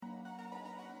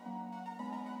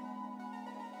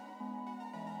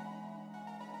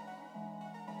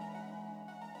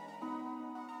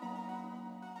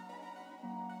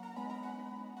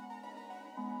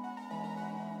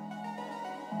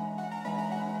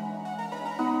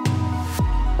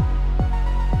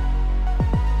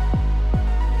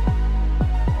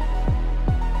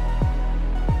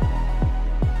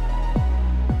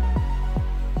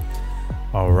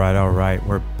right,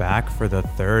 we're back for the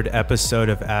third episode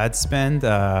of Ad Spend.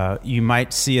 You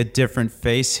might see a different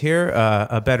face here,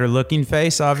 a better looking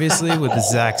face, obviously, with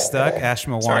Zach Stuck. Ash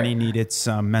Mawani needed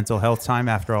some mental health time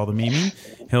after all the memeing.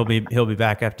 He'll be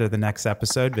back after the next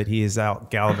episode, but he is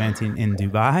out gallivanting in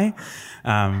Dubai.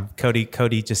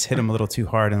 Cody just hit him a little too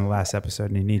hard in the last episode,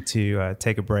 and he need to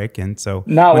take a break. And so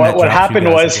what happened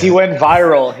was he went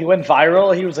viral.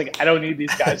 He was like, I don't need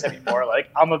these guys anymore. Like,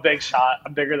 I'm a big shot.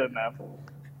 I'm bigger than them.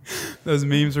 Those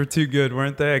memes were too good,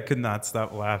 weren't they? I could not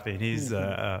stop laughing. He's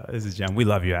a gem. We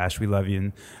love you, Ash. We love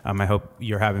you. And I hope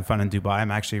you're having fun in Dubai. I'm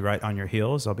actually right on your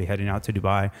heels. I'll be heading out to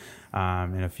Dubai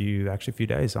in a few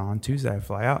days. On Tuesday, I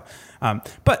fly out.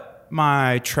 But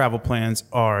my travel plans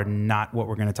are not what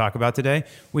we're going to talk about today.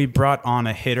 We brought on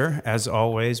a hitter, as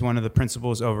always, one of the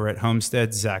principals over at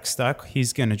Homestead, Zach Stuck.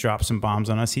 He's going to drop some bombs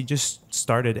on us. He just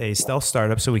started a stealth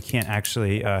startup, so we can't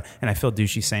actually, and I feel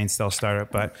douchey saying stealth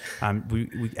startup, but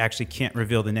we actually can't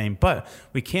reveal the name. But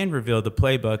we can reveal the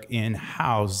playbook in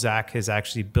how Zach has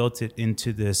actually built it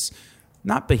into this,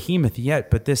 not behemoth yet,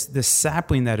 but this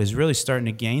sapling that is really starting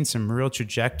to gain some real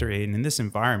trajectory. And in this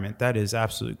environment, that is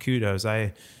absolute kudos.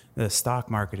 The stock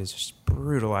market is just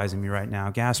brutalizing me right now.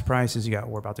 Gas prices,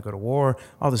 we're about to go to war,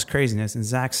 all this craziness. And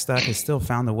Zach Stuck has still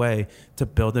found a way to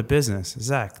build a business.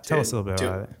 Zach, tell us a little bit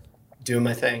about it. Doing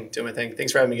my thing.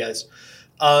 Thanks for having me, guys.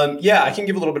 I can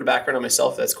give a little bit of background on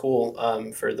myself. That's cool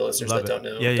for the listeners that don't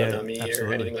know me absolutely.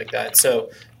 Or anything like that. So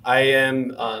I am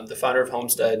the founder of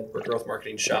Homestead. We're a growth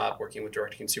marketing shop working with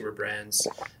direct-to-consumer brands.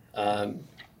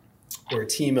 We're a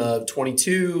team of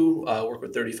 22, work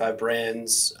with 35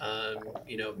 brands,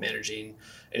 managing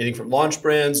anything from launch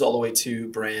brands all the way to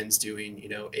brands doing,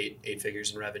 eight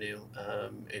figures in revenue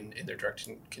in their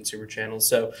direct-to-consumer channels.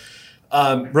 So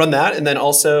run that, and then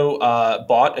also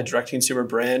bought a direct-to-consumer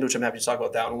brand, which I'm happy to talk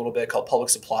about that in a little bit, called Public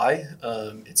Supply.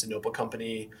 It's a notebook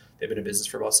company. They've been in business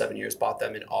for about 7 years. Bought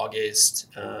them in August.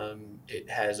 It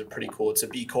has it's a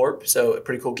B Corp, so a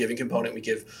pretty cool giving component. We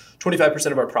give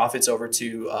 25% of our profits over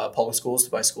to public schools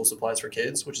to buy school supplies for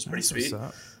kids, which is pretty sweet.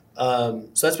 So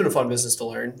that's been a fun business to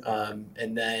learn.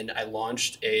 And then I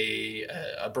launched a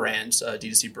brand, a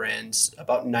DTC brand,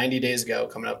 about 90 days ago,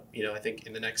 coming up, I think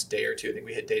in the next day or two. I think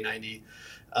we hit day 90.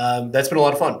 That's been a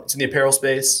lot of fun. It's in the apparel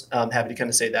space. I'm happy to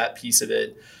kind of say that piece of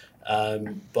it.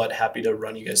 But happy to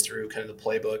run you guys through kind of the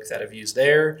playbook that I've used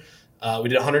there. We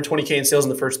did 120K in sales in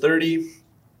the first 30.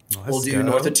 We'll do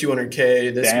north of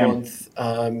 200K this month,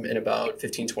 and about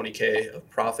 20K of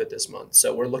profit this month.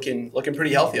 So we're looking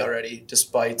pretty healthy already,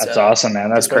 despite that's awesome, man.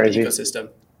 That's crazy. The ecosystem.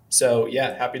 So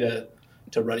happy to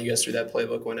run you guys through that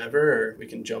playbook whenever, or we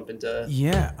can jump into.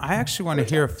 Yeah, I actually want to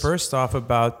hear first off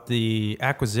about the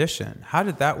acquisition. How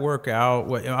did that work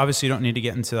out? Obviously, you don't need to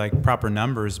get into like proper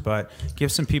numbers, but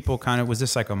give some people was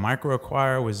this like a micro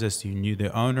acquire? Was this you knew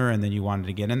the owner and then you wanted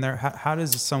to get in there? How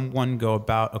does someone go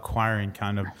about acquiring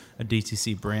kind of a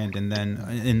DTC brand? And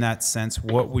then in that sense,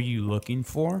 what were you looking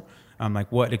for?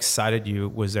 What excited you?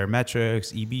 Was there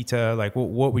metrics, EBITDA?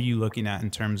 What were you looking at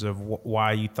in terms of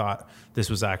why you thought this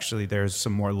was actually, there's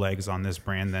some more legs on this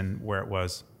brand than where it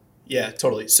was? Yeah,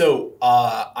 totally. So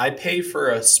I pay for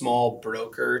a small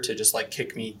broker to just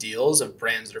kick me deals of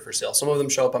brands that are for sale. Some of them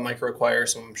show up on microacquire,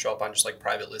 some of them show up on just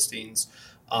private listings.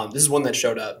 This is one that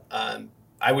showed up.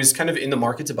 I was kind of in the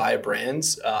market to buy a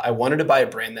brand. I wanted to buy a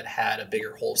brand that had a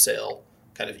bigger wholesale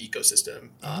kind of ecosystem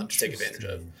to take advantage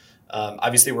of.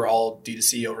 Obviously, we're all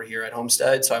D2C over here at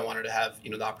Homestead, so I wanted to have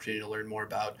the opportunity to learn more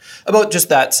about just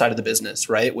that side of the business,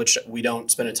 right? Which we don't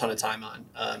spend a ton of time on.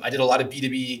 I did a lot of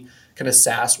B2B kind of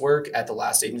SaaS work at the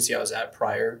last agency I was at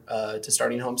prior to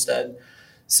starting Homestead.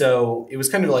 So it was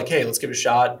kind of hey, let's give it a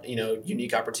shot.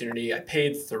 Unique opportunity. I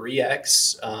paid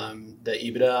 3x the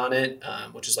EBITDA on it,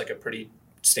 which is a pretty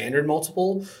standard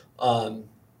multiple.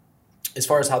 As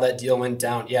far as how that deal went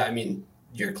down,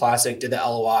 your classic, did the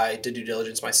LOI, did due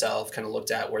diligence myself, kind of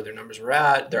looked at where their numbers were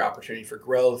at, their opportunity for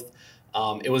growth.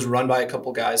 It was run by a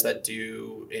couple guys that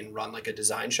run a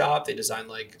design shop. They design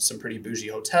some pretty bougie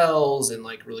hotels and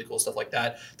really cool stuff like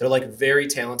that. They're very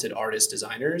talented artist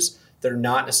designers. They're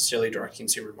not necessarily direct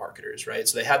consumer marketers, right?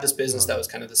 So they had this business that was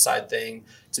kind of the side thing.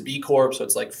 It's a B Corp, so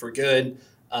it's for good.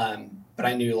 But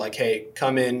I knew hey,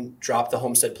 come in, drop the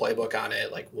Homestead playbook on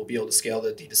it. We'll be able to scale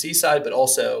the D2C side, but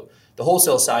also the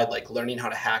wholesale side, learning how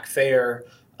to hack fair,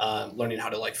 learning how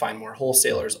to find more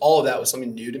wholesalers. All of that was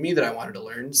something new to me that I wanted to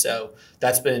learn. So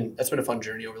that's been a fun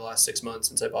journey over the last 6 months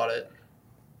since I bought it.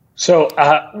 So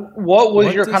what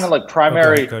was your kind of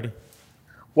primary? Cody.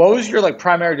 What was your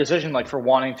primary decision for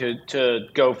wanting to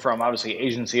go from obviously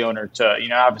agency owner to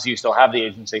obviously you still have the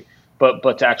agency,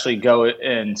 but to actually go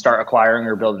and start acquiring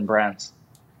or building brands?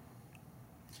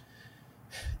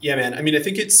 Yeah, man. I mean, I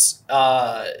think it's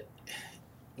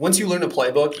once you learn a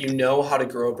playbook, you know how to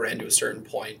grow a brand to a certain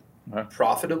point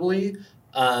profitably.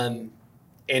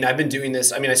 And I've been doing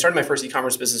this. I mean, I started my first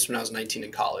e-commerce business when I was 19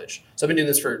 in college. So I've been doing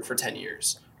this for 10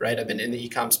 years, right? I've been in the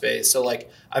e-com space. So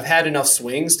like I've had enough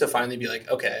swings to finally be like,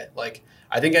 okay, like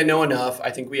I think I know enough. I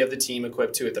think we have the team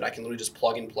equipped to it that I can literally just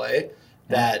plug and play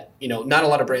that, you know, not a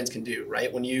lot of brands can do,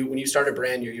 right? When you start a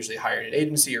brand, you're usually hiring an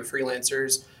agency or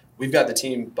freelancers. We've got the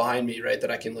team behind me, right,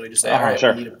 that I can literally just say, all right,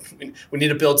 sure. we need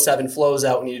to build 7 flows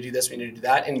out. We need to do this. We need to do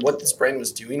that. And what this brand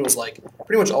was doing was like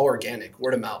pretty much all organic,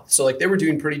 word of mouth. So like they were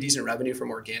doing pretty decent revenue from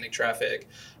organic traffic,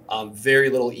 very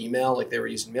little email. Like they were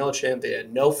using MailChimp. They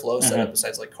had no flow set up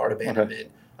besides like cart abandonment.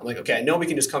 I'm like, okay, I know we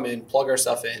can just come in, plug our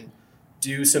stuff in,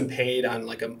 do some paid on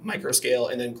like a micro scale,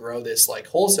 and then grow this like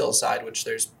wholesale side, which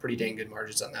there's pretty dang good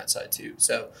margins on that side too.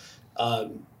 So,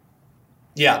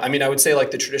 yeah, I mean, I would say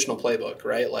like the traditional playbook,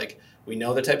 right? Like we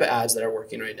know the type of ads that are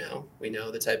working right now. We know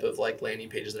the type of like landing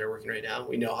pages that are working right now.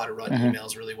 We know how to run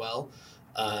emails really well.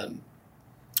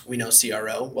 We know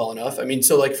CRO well enough. I mean,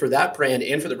 so like for that brand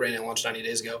and for the brand I launched 90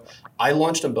 days ago, I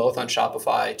launched them both on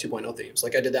Shopify 2.0 themes.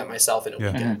 Like I did that myself in a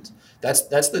weekend. That's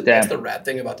the rad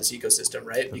thing about this ecosystem,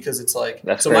 right? Because it's like,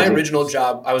 so my original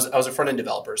job, I was a front end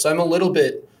developer. So I've got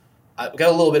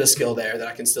a little bit of skill there that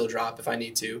I can still drop if I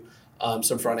need to.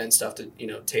 Some front end stuff to, you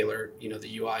know, tailor, you know,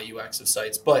 the UI UX of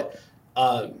sites. But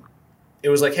it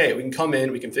was like, hey, we can come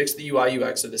in, we can fix the UI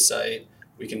UX of the site.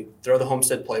 We can throw the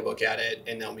Homestead playbook at it,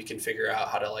 and then we can figure out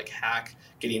how to like hack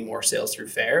getting more sales through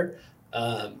Fair.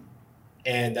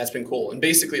 And that's been cool. And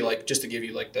basically, like, just to give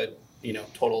you like the, you know,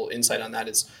 total insight on that,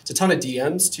 it's a ton of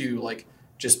DMs to like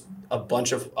just a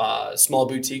bunch of small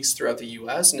boutiques throughout the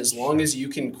US. And as long as you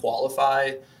can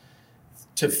qualify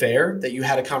to Fair, that you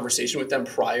had a conversation with them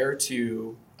prior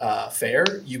to Fair,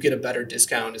 you get a better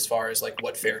discount as far as like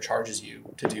what Fair charges you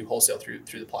to do wholesale through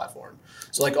the platform.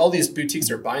 So like all these boutiques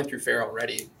that are buying through Fair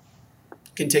already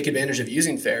can take advantage of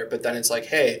using Fair, but then it's like,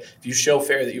 hey, if you show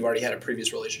Fair that you've already had a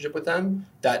previous relationship with them,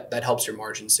 that helps your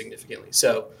margin significantly.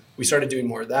 So we started doing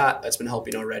more of that. That's been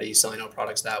helping already, selling out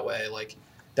products that way. Like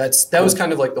that was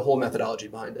kind of like the whole methodology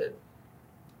behind it.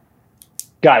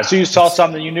 Got it. So you saw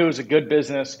something you knew was a good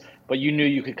business, but you knew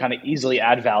you could kind of easily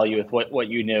add value with what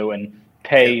you knew and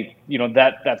pay, you know,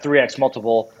 that 3x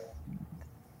multiple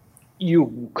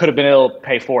you could have been able to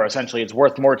pay for. Essentially, it's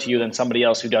worth more to you than somebody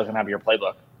else who doesn't have your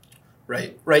playbook.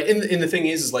 Right. And the thing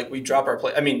is like we drop our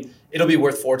play. I mean, it'll be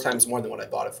worth 4 times more than what I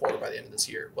bought it for by the end of this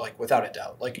year, like without a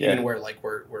doubt. Like even where like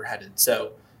we're headed.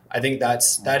 So I think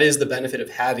that is the benefit of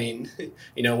having,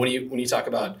 you know, when you talk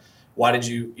about why did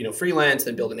you freelance,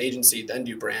 then build an agency, then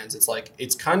do brands? It's like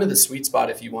it's kind of the sweet spot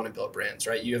if you want to build brands,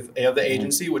 right? You have the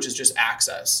agency, which is just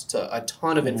access to a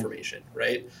ton of information,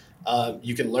 right?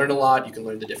 You can learn a lot. You can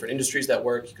learn the different industries that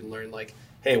work. You can learn like,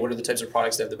 hey, what are the types of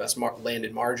products that have the best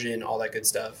landed margin, all that good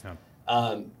stuff. Yeah.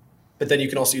 But then you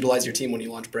can also utilize your team when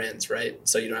you launch brands, right?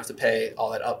 So you don't have to pay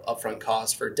all that upfront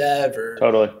cost for dev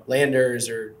or landers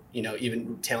or, you know,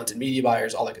 even talented media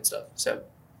buyers, all that good stuff. So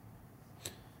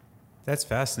that's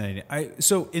fascinating.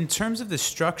 So in terms of the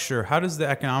structure, how does the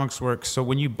economics work? So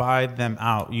when you buy them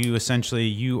out, you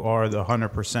are the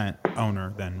 100%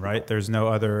 owner then, right? There's no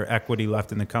other equity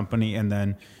left in the company. And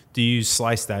then do you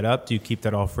slice that up? Do you keep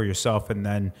that all for yourself and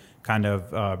then kind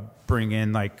of bring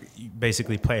in, like,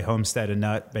 basically play Homestead a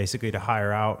nut, basically to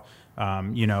hire out,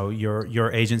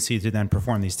 your agency to then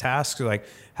perform these tasks? Like,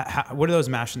 what do those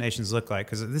machinations look like?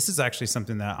 Because this is actually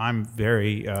something that I'm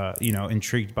very,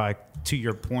 intrigued by. To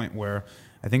your point, where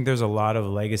I think there's a lot of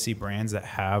legacy brands that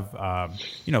have,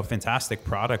 fantastic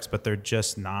products, but they're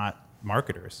just not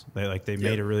marketers. They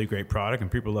made a really great product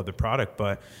and people love the product,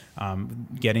 but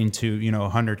getting to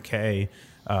 100K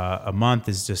a month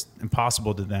is just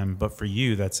impossible to them. But for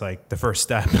you, that's like the first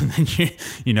step. And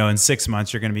then in 6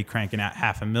 months, you're going to be cranking out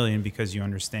 $500,000 because you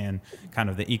understand kind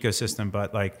of the ecosystem.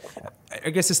 But like,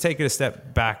 I guess let's take it a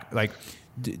step back. Like,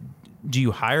 do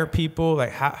you hire people?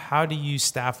 Like, how do you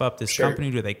staff up this company?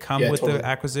 Do they come with the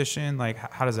acquisition? Like,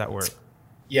 how does that work?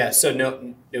 Yeah. So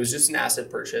no, it was just an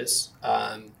asset purchase.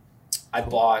 I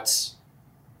bought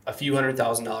a few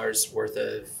 $100,000 worth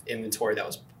of inventory that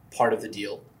was part of the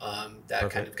deal.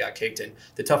 That kind of got kicked in.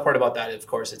 The tough part about that, of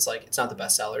course, it's like, it's not the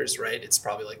best sellers, right? It's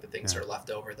probably like the things that are left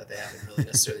over that they haven't really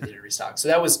necessarily needed to restock. So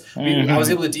that was, I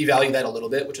was able to devalue that a little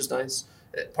bit, which was nice,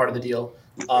 part of the deal.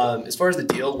 As far as the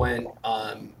deal went,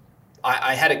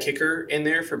 I had a kicker in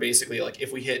there for basically like,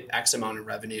 if we hit X amount in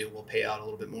revenue, we'll pay out a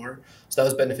little bit more. So that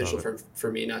was beneficial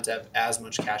for me not to have as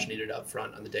much cash needed up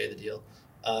front on the day of the deal.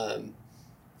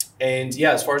 And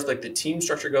yeah, as far as like the team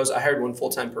structure goes, I hired one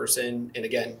full-time person, and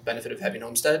again, benefit of having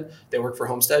Homestead, they work for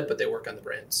Homestead, but they work on the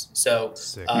brands. So,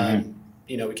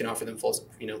 you know, we can offer them full,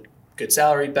 you know, good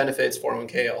salary, benefits,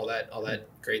 401k, all that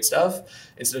great stuff,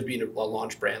 instead of being a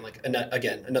launch brand. Like,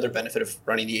 again, another benefit of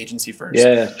running the agency first.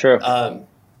 Yeah, true.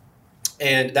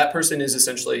 And that person is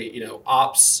essentially, you know,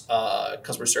 ops,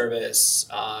 customer service,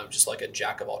 just like a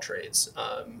jack of all trades.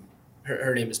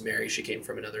 Her name is Mary. She came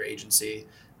from another agency.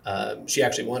 She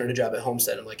actually wanted a job at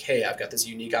Homestead. I'm like, hey, I've got this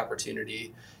unique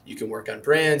opportunity. You can work on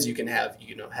brands. You can have,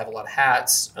 you know, have a lot of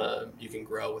hats. You can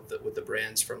grow with the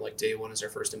brands from like day one as our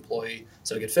first employee.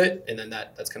 So a good fit. And then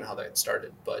that's kind of how that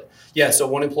started. But yeah, so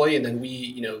one employee, and then we,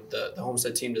 you know, the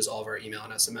Homestead team does all of our email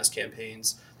and SMS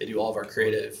campaigns. They do all of our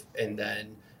creative. And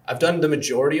then I've done the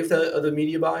majority of the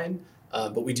media buying,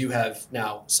 but we do have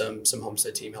now some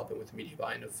Homestead team helping with the media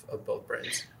buying of both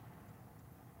brands.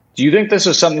 Do you think this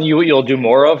is something you'll do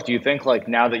more of? Do you think like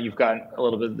now that you've gotten a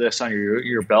little bit of this on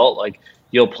your belt, like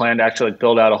you'll plan to actually like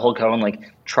build out a whole co and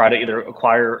like try to either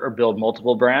acquire or build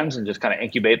multiple brands and just kind of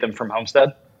incubate them from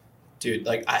Homestead? Dude,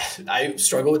 like I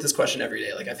struggle with this question every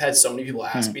day. Like I've had so many people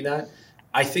ask me that.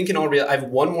 I think in all reality, I have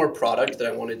one more product that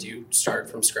I want to do, start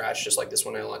from scratch, just like this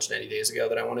one I launched 90 days ago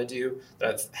that I want to do, that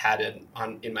I've had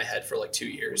in my head for like 2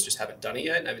 years, just haven't done it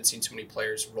yet. I haven't seen too many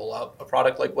players roll out a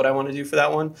product like what I want to do for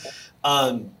that one.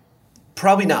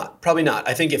 Probably not.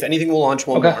 I think if anything, we'll launch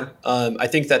one more. I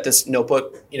think that this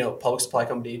notebook, you know, public supply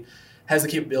company has the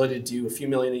capability to do a few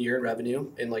million a year in revenue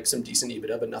and like some decent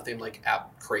EBITDA, but nothing like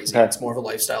app crazy. It's more of a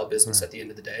lifestyle business at the end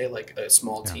of the day, like a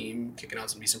small team kicking out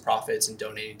some decent profits and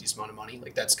donating a decent amount of money.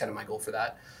 Like that's kind of my goal for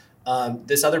that.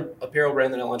 This other apparel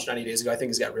brand that I launched 90 days ago, I think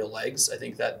has got real legs. I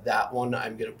think that one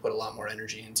I'm going to put a lot more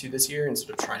energy into this year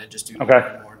instead of trying to just do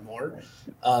more and more.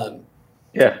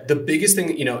 The biggest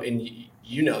thing, you know, and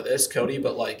you know this, Cody,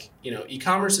 but like, you know,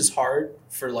 e-commerce is hard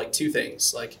for like two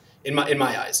things. Like in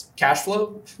my eyes, cash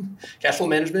flow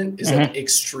management is like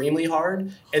extremely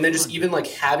hard. And then just even like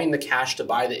having the cash to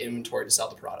buy the inventory to sell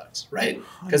the products, right?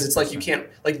 Because it's like you can't,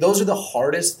 like those are the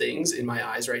hardest things in my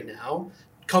eyes right now.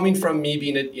 Coming from me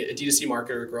being a DTC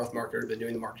marketer, growth marketer, been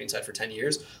doing the marketing side for 10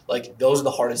 years, like those are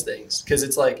the hardest things. Because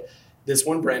it's like this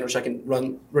one brand, which I can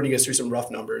run you guys through some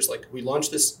rough numbers. Like we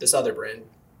launched this other brand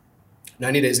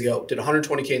 90 days ago, did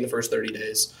 120K in the first 30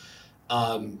 days.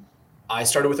 I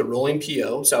started with a rolling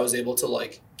PO, so I was able to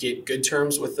like get good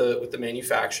terms with the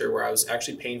manufacturer where I was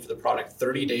actually paying for the product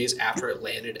 30 days after it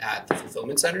landed at the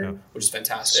fulfillment center, which is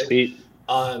fantastic. Sweet.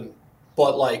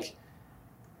 But like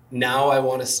now I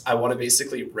want to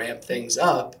basically ramp things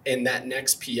up, and that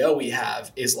next PO we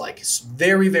have is like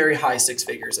very, very high six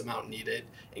figures amount needed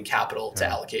in capital to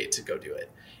allocate to go do it.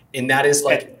 And that is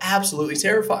like absolutely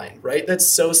terrifying, right? That's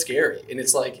so scary. And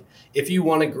it's like, if you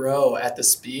want to grow at the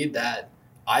speed that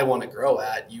I want to grow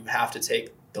at, you have to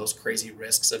take those crazy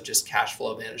risks of just cash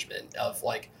flow management, of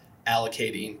like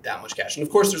allocating that much cash. And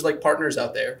of course there's like partners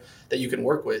out there that you can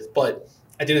work with, but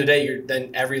at the end of the day,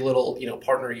 then every little, you know,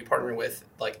 partner you partner with,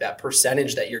 like that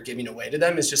percentage that you're giving away to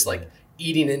them is just like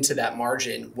eating into that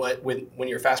margin. When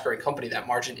you're a fast growing company, that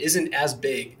margin isn't as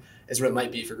big as what it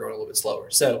might be if you're growing a little bit slower.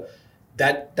 So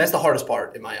that's the hardest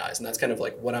part in my eyes. And that's kind of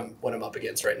like what I'm up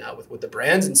against right now with the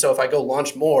brands. And so if I go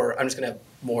launch more, I'm just going to have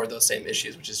more of those same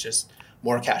issues, which is just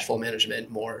more cash flow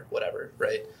management, more whatever.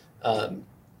 Right.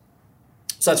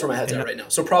 So that's where my head's at right now.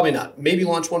 So probably not. Maybe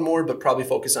launch one more, but probably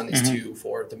focus on these two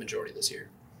for the majority of this year.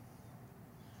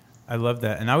 I love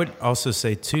that. And I would also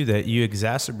say, too, that you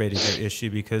exacerbated your issue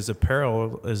because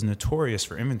apparel is notorious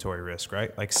for inventory risk,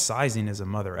 right? Like sizing is a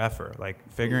mother effer. Like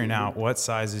figuring out what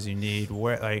sizes you need,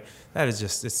 where, like that is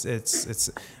just, it's,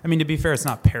 I mean, to be fair, it's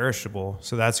not perishable.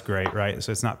 So that's great, right?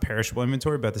 So it's not perishable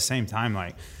inventory, but at the same time,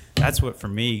 like, that's what for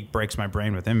me breaks my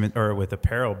brain with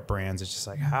apparel brands. It's just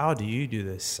like, how do you do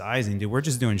this sizing, dude? We're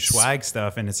just doing swag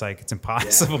stuff, and it's like it's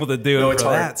impossible to do for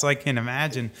that. So I can't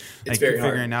imagine like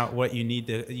figuring out what you need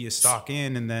to stock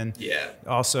in, and then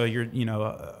also you're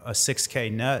a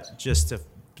 6K nut just to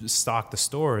stock the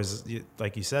stores.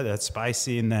 Like you said, that's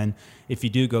spicy. And then if you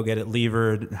do go get it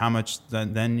levered, how much?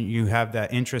 Then you have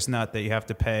that interest nut that you have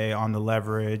to pay on the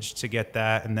leverage to get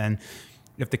that, and then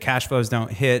if the cash flows don't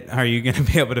hit, are you going to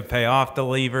be able to pay off the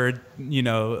levered,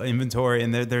 inventory?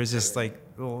 And there's just like,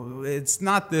 it's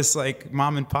not this like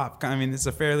mom and pop. I mean,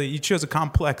 you chose a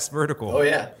complex vertical. Oh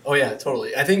yeah,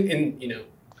 totally. I think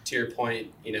to your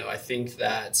point, I think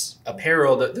that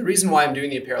apparel, the reason why I'm doing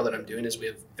the apparel that I'm doing is we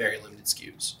have very limited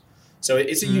SKUs. So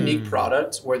it's a unique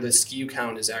product where the SKU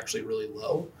count is actually really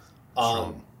low,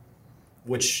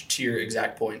 which to your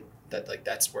exact point,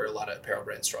 that's where a lot of apparel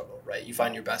brands struggle, right? You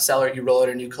find your best seller, you roll out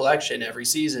a new collection every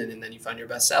season, and then you find your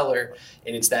best seller,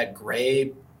 and it's that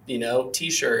gray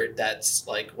t-shirt that's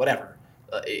like whatever.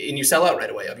 And you sell out right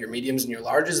away of your mediums and your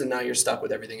larges, and now you're stuck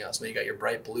with everything else. Now you got your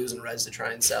bright blues and reds to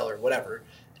try and sell or whatever.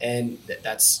 And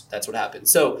that's what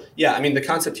happens. So yeah, I mean, the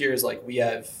concept here is like we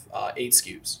have 8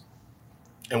 SKUs.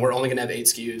 And we're only going to have 8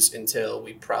 SKUs until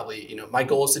we probably, my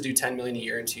goal is to do 10 million a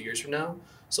year in 2 years from now.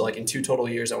 So like in 2 total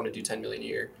years, I want to do 10 million a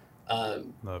year.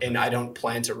 And I don't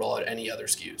plan to roll out any other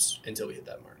SKUs until we hit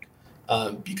that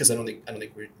mark. Because I don't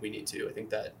think we need to. I think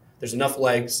that there's enough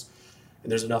legs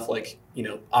and there's enough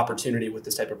opportunity with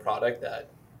this type of product that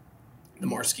the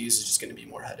more SKUs is just going to be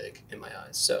more headache in my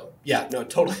eyes. So yeah, no,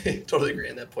 totally agree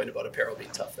on that point about apparel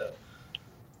being tough though.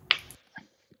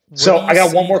 So I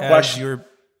got one more question.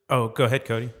 Oh, go ahead,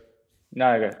 Cody.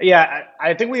 No, good. Yeah,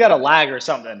 I think we got a lag or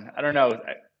something. I don't know.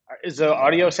 Is the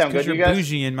audio sound good to you guys? You're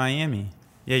bougie in Miami.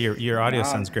 Yeah, your audio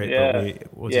sounds great. Yeah. But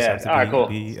we'll just have to all right, cool.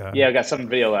 Yeah, I got some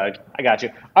video lag. I got you.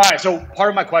 All right, so part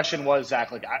of my question was,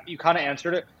 Zach, you kind of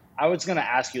answered it. I was going to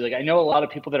ask you, I know a lot of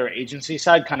people that are agency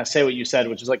side kind of say what you said,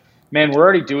 which is man, we're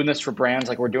already doing this for brands.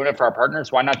 We're doing it for our partners.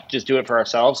 Why not just do it for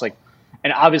ourselves?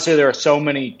 And obviously there are so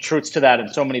many truths to that and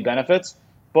so many benefits,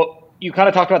 but you kind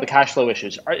of talked about the cash flow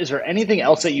issues. Is there anything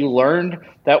else that you learned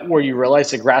where you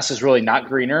realize the grass is really not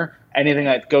greener? Anything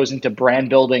that goes into brand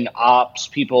building, ops,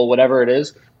 people, whatever it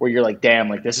is, where you're like,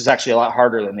 damn, this is actually a lot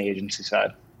harder than the agency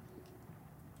side?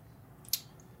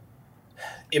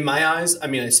 In my eyes, I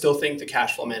mean, I still think the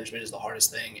cash flow management is the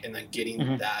hardest thing, and then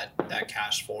getting that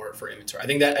cash for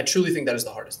inventory. I truly think that is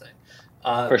the hardest thing.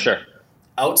 For sure.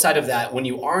 Outside of that, when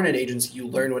you are in an agency, you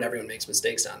learn what everyone makes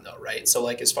mistakes on, though, right? So,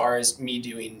 as far as me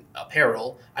doing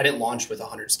apparel, I didn't launch with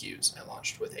 100 SKUs. I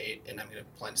launched with 8, and I'm going to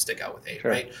plan to stick out with 8,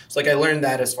 sure. Right? So, I learned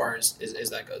that as far as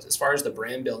that goes. As far as the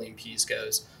brand building piece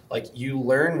goes, you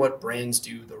learn what brands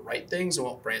do the right things and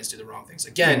what brands do the wrong things.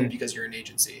 Again, because you're an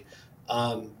agency.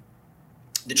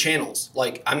 The channels,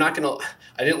 I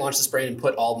didn't launch this brand and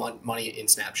put all money in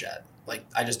Snapchat.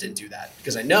 I just didn't do that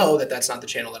because I know that that's not the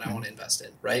channel that I want to invest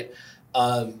in, right?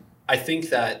 I think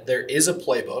that there is a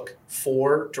playbook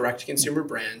for direct-to-consumer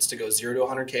brands to go 0 to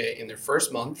 100K in their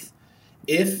first month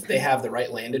if they have the right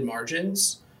landed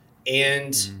margins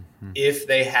and if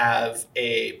they have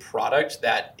a product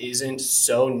that isn't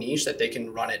so niche that they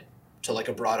can run it to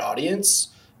a broad audience.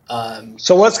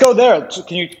 So let's go there.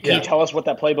 Can you tell us what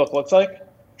that playbook looks like?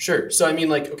 Sure. So I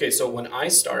mean, okay, so when I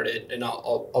started, and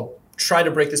I'll try to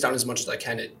break this down as much as I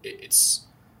can.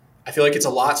 I feel like it's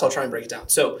a lot, so I'll try and break it down.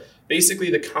 So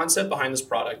basically, the concept behind this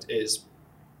product is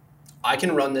I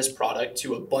can run this product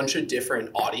to a bunch of different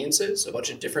audiences, a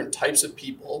bunch of different types of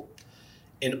people,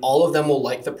 and all of them will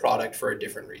like the product for a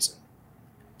different reason.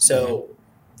 So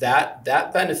that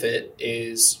benefit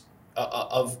is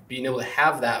of being able to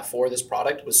have that for this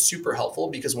product was super helpful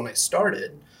because when I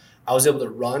started, I was able to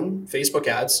run Facebook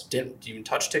ads, didn't even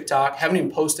touch TikTok, haven't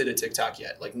even posted a TikTok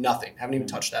yet, nothing, haven't even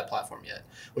touched that platform yet,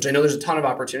 which I know there's a ton of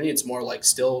opportunity. It's more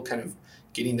still kind of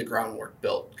getting the groundwork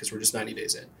built because we're just 90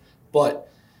 days in. But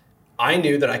I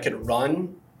knew that I could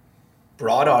run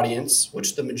broad audience,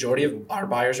 which the majority of our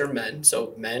buyers are men.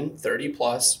 So men 30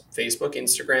 plus, Facebook,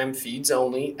 Instagram, feeds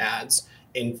only ads,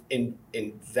 and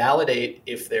validate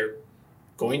if they're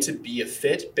going to be a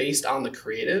fit based on the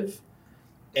creative.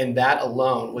 And that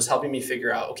alone was helping me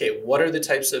figure out, okay, what are the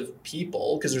types of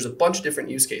people, because there's a bunch of different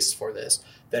use cases for this,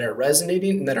 that are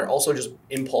resonating and that are also just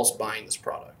impulse buying this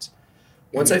product.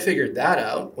 Once I figured that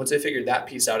out, once I figured that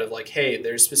piece out of hey,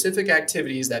 there's specific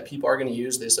activities that people are going to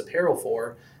use this apparel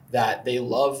for that they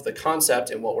love the concept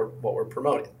and what we're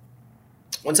promoting.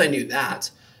 Once I knew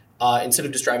that, instead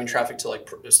of just driving traffic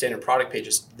to standard product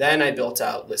pages, then I built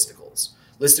out listicles.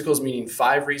 Listicles meaning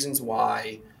 5 reasons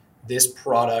why this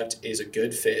product is a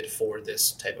good fit for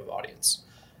this type of audience.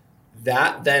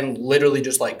 That then literally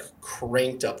just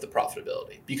cranked up the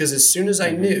profitability because as soon as I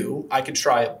knew I could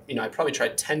try, I probably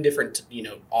tried 10 different,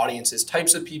 audiences,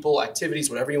 types of people, activities,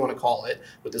 whatever you want to call it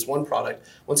with this one product.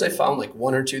 Once I found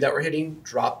 1 or 2 that were hitting,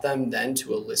 drop them then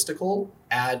to a listicle,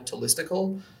 add to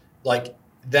listicle,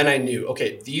 then I knew,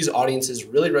 okay, these audiences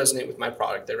really resonate with my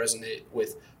product. They resonate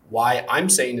with why I'm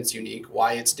saying it's unique,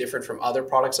 why it's different from other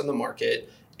products on the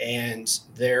market, and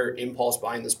their impulse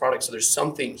buying this product. So there's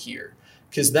something here.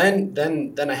 Because then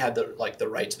I had the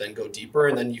right to then go deeper,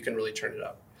 and then you can really turn it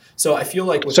up. So I feel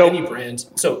with any brand.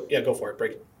 So yeah, go for it.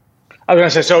 Break it. I was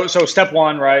gonna say so. Step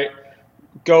 1, right?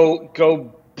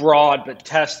 Go broad, but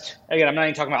test. Again, I'm not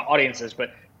even talking about audiences, but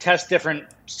test different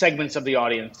segments of the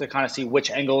audience to kind of see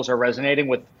which angles are resonating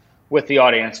with the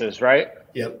audiences, right?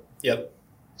 Yep.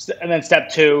 And then step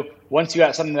 2, once you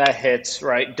got something that hits,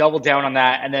 right, double down on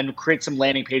that, and then create some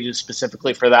landing pages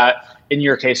specifically for that. In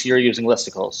your case, you're using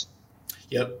listicles.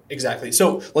 Yep, exactly.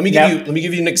 So let me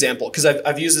give you an example, because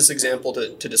I've used this example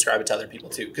to describe it to other people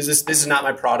too, because this is not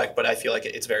my product, but I feel like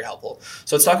it's very helpful.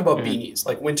 So let's talk about beanies,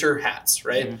 like winter hats,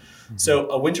 right? So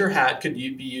a winter hat could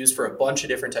be used for a bunch of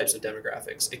different types of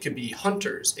demographics. It could be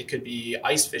hunters, it could be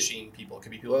ice fishing people, it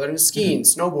could be people that are into skiing,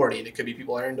 snowboarding, it could be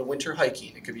people that are into winter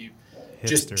hiking, it could be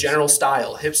just general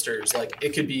style, hipsters, like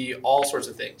it could be all sorts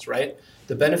of things, right?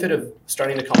 The benefit of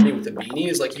starting a company with a beanie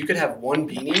is like you could have one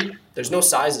beanie. There's no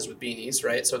sizes with beanies,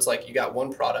 right? So it's like you got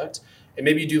one product, and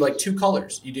maybe you do like two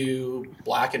colors. You do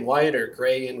black and white or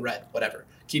gray and red, whatever.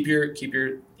 Keep your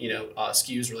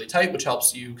SKUs really tight, which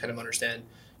helps you kind of understand,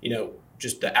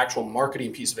 just the actual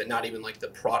marketing piece of it, not even like the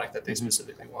product that they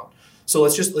specifically want. So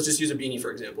let's just use a beanie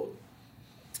for example.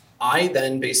 I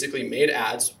then basically made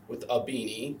ads with a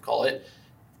beanie, call it,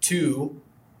 to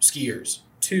skiers,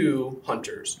 to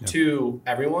hunters, to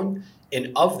everyone.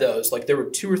 And of those, like there were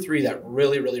 2 or 3 that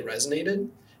really, really resonated.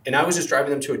 And I was just driving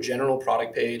them to a general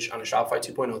product page on a Shopify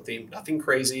 2.0 theme, nothing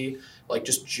crazy, like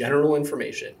just general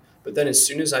information. But then as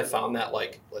soon as I found that,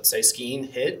 like, let's say skiing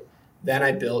hit, then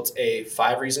I built a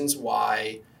 5 reasons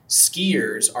why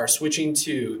skiers are switching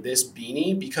to this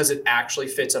beanie because it actually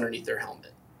fits underneath their helmet.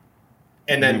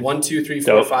 And then 1, 2, 3,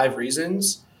 4, 5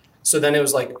 reasons. So then it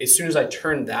was like, as soon as I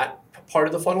turned that part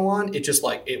of the funnel on, it just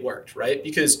like, it worked, right?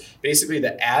 Because basically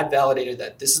the ad validated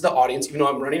that this is the audience, even though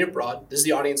I'm running it broad, this is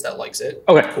the audience that likes it.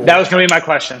 Okay, cool. That was going to be my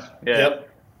question. Yeah. Yep.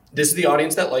 This is the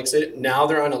audience that likes it. Now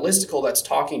they're on a listicle that's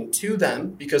talking to them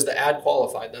because the ad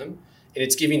qualified them. And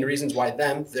it's giving reasons why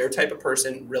their type of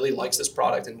person really likes this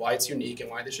product and why it's unique and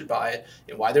why they should buy it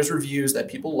and why there's reviews that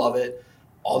people love it.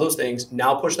 All those things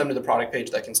now push them to the product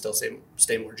page that can still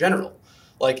stay more general.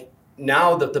 Like,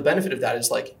 now the benefit of that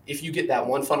is like, if you get that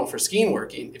one funnel for skiing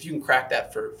working, if you can crack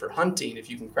that for hunting,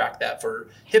 if you can crack that for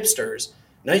hipsters,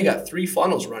 now you got 3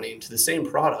 funnels running to the same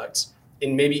products,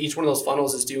 and maybe each one of those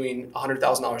funnels is doing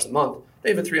 $100,000 a month. They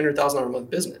have a $300,000 a month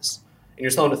business, and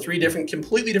you're selling to 3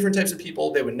 completely different types of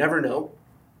people they would never know,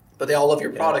 but they all love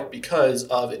your product because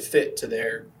of it fit to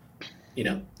their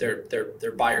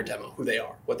buyer demo, who they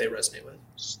are, what they resonate with.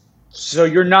 So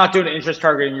you're not doing interest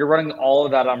targeting. You're running all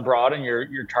of that on broad, and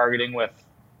you're targeting with.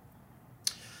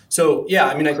 So yeah,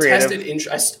 I mean, creative.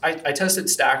 I tested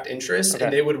stacked interest,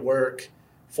 and they would work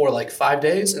for like 5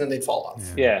 days, and then they'd fall off.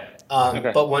 Yeah.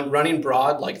 But when running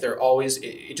broad, like they're always,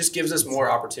 it just gives us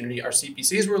more opportunity. Our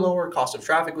CPCs were lower, cost of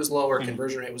traffic was lower,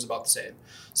 conversion rate was about the same.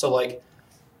 So like,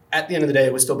 at the end of the day,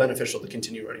 it was still beneficial to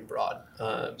continue running broad.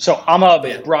 So I'm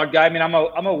a broad guy. I mean, I'm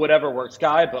a whatever works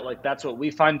guy, but like that's what we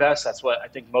find best. That's what I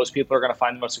think most people are going to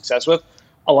find the most success with.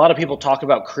 A lot of people talk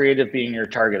about creative being your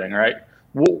targeting, right?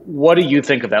 What do you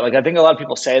think of that? Like, I think a lot of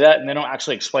people say that and they don't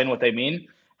actually explain what they mean.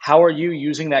 How are you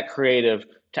using that creative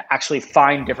to actually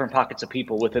find different pockets of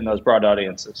people within those broad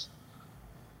audiences?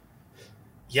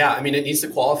 Yeah, I mean, it needs to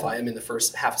qualify them in the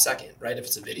first half a second, right? If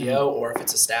it's a video or if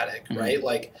it's a static, right?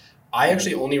 Like, I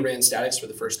actually only ran statics for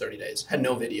the first 30 days, had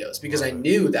no videos, because I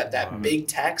knew that big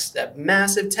text, that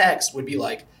massive text would be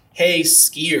like, hey,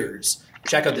 skiers,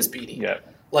 check out this beanie. Yeah.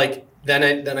 Like, then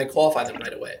I qualify them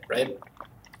right away, right?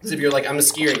 Because if you're like, I'm a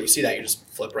skier, and you see that, you just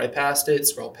flip right past it,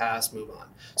 scroll past, move on.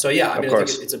 So yeah, I mean, I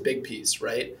think it's a big piece,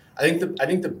 right? I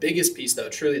think the biggest piece, though,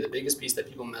 truly the biggest piece that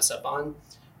people mess up on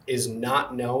is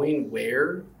not knowing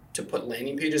where to put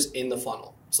landing pages in the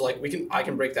funnel. So like, I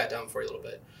can break that down for you a little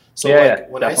bit. So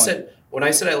when I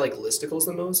said I like listicles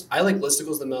the most, I like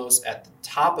listicles the most at the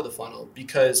top of the funnel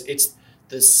because it's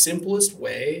the simplest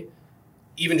way,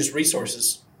 even just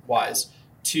resources wise,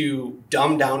 to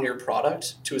dumb down your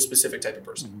product to a specific type of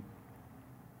person.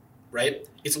 Right?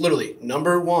 It's literally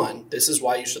number 1, this is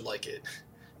why you should like it.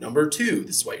 Number 2,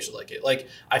 this is why you should like it. Like,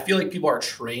 I feel like people are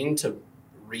trained to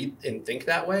read and think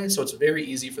that way, so it's very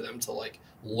easy for them to like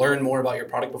learn more about your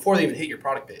product before they even hit your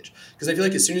product page. Because I feel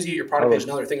like as soon as you hit your product page,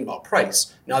 now they're thinking about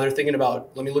price. Now they're thinking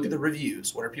about, let me look at the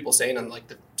reviews. What are people saying on like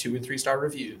the 2 and 3 star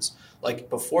reviews?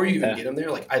 Like, before you even get them there,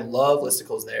 like, I love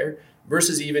listicles there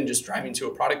versus even just driving to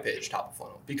a product page top of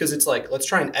funnel. Because it's like, let's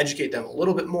try and educate them a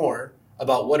little bit more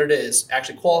about what it is,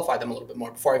 actually qualify them a little bit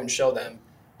more before I even show them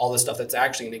all the stuff that's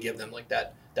actually going to give them like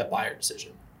that buyer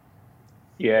decision.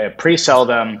 Yeah, pre-sell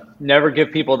them. Never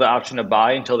give people the option to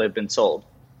buy until they've been sold.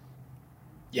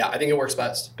 Yeah, I think it works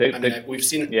best. We've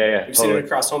seen it. We've seen it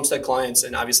across Homestead clients,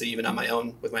 and obviously even on my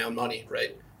own with my own money.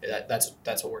 Right, that's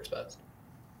what works best.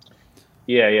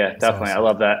 Yeah, definitely. Awesome. I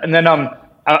love that. And then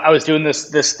I was doing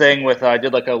this thing with I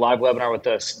did like a live webinar with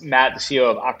Matt, the CEO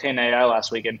of Octane AI,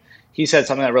 last week, and he said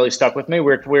something that really stuck with me.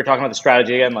 We were talking about the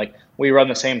strategy again. Like, we run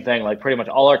the same thing. Like, pretty much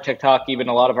all our TikTok, even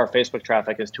a lot of our Facebook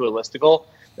traffic is to a listicle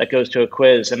that goes to a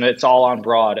quiz, and it's all on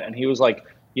broad. And he was like,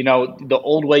 The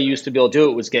old way you used to be able to do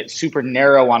it was get super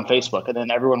narrow on Facebook, and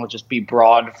then everyone would just be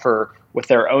broad with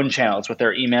their own channels, with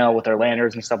their email, with their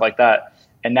landers and stuff like that.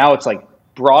 And now it's like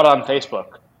broad on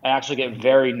Facebook and actually get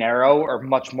very narrow or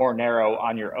much more narrow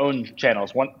on your own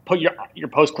channels. Put your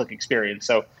post-click experience.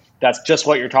 So that's just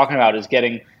what you're talking about, is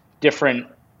getting different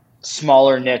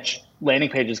smaller niche landing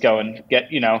pages going,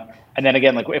 and then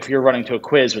again, like if you're running to a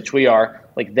quiz, which we are,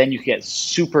 like then you can get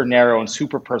super narrow and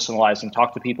super personalized and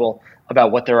talk to people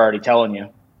about what they're already telling you.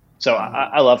 So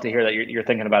I love to hear that you're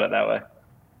thinking about it that way.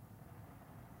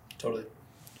 Totally.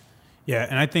 Yeah,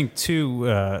 and I think too,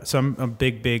 so I'm a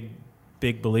big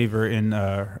believer in,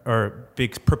 or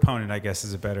big proponent, I guess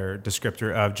is a better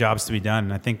descriptor, of jobs to be done.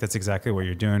 And I think that's exactly what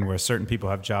you're doing, where certain people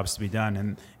have jobs to be done,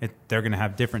 and they're going to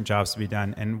have different jobs to be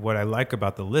done. And what I like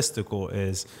about the listicle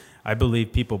is I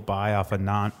believe people buy off a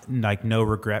no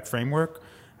regret framework.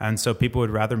 And so people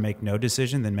would rather make no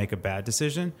decision than make a bad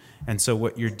decision. And so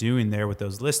what you're doing there with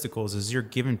those listicles is you're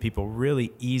giving people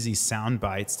really easy sound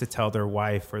bites to tell their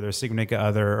wife or their significant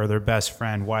other or their best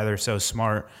friend why they're so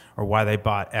smart or why they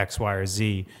bought X, Y, or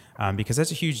Z. Because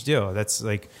that's a huge deal. That's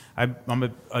like,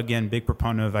 I'm again, big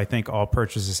proponent of, I think all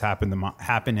purchases happen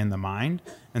in the mind.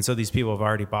 And so these people have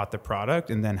already bought the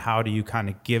product. And then how do you kind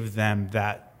of give them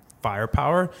that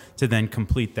firepower to then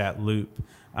complete that loop?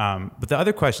 But the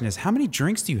other question is, how many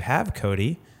drinks do you have,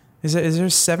 Cody? Is there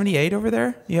 78 over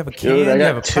there? You have a can, you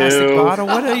have a plastic bottle.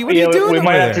 What are you doing? We over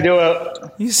might there? have to do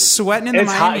a. You sweating in the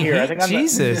It's hot Miami here. heat? I think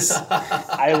Jesus.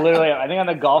 I think on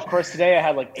the golf course today, I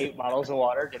had like 8 bottles of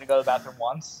water. Didn't go to the bathroom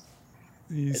once.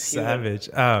 You savage.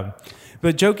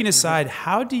 But joking aside,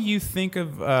 how do you think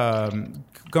of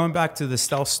going back to the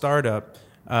stealth startup?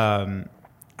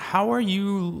 How are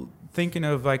you thinking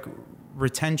of like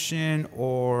retention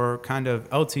or kind of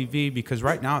LTV? Because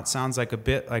right now it sounds like a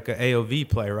bit like an AOV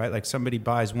play, right? Like somebody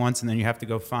buys once and then you have to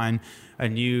go find a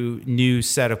new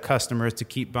set of customers to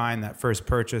keep buying that first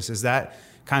purchase. Is that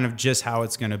kind of just how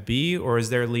it's going to be, or is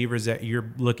there levers that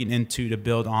you're looking into to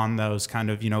build on those kind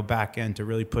of back end to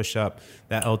really push up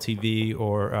that LTV?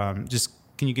 Or just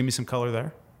can you give me some color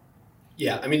there?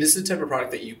 Yeah, I mean, this is the type of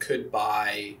product that you could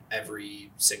buy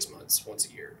every 6 months, once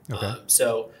a year. Okay.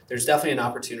 So there's definitely an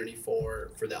opportunity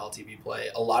for the LTV play.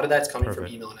 A lot of that's coming Perfect.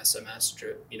 from email and SMS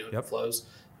Yep. flows.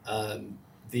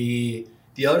 The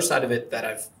other side of it that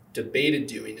I've debated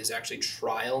doing is actually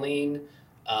trialing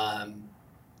a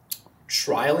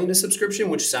subscription,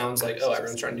 which sounds like, oh,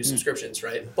 everyone's trying to do subscriptions,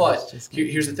 right? But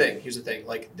here's the thing.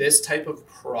 Like this type of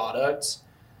product,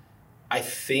 I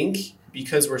think,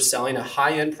 because we're selling a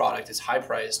high-end product, it's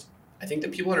high-priced, I think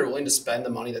that people that are willing to spend the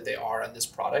money that they are on this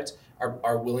product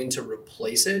are willing to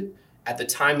replace it at the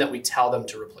time that we tell them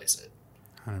to replace it.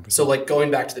 100%. So like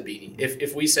going back to the beanie,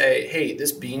 if we say, hey,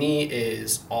 this beanie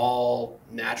is all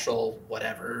natural,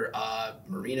 whatever,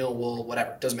 merino wool,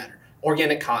 whatever, doesn't matter,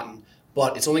 organic cotton,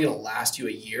 but it's only going to last you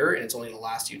a year and it's only going to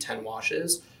last you 10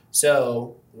 washes.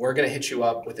 So we're going to hit you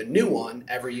up with a new one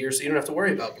every year, so you don't have to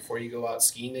worry about before you go out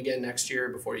skiing again next year,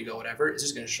 before you go whatever. It's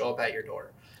just going to show up at your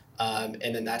door.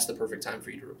 And then that's the perfect time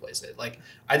for you to replace it. Like,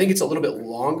 I think it's a little bit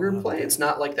longer play. It's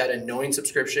not like that annoying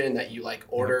subscription that you like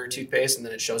order toothpaste and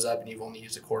then it shows up and you've only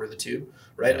used a quarter of the tube,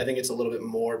 right? I think it's a little bit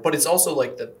more, but it's also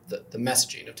like the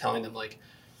messaging of telling them like,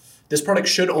 this product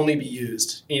should only be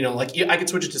used, like I could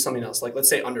switch it to something else. Like let's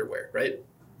say underwear, right?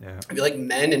 Yeah. I feel like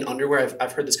men in underwear,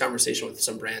 I've heard this conversation with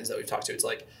some brands that we've talked to. It's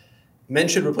like men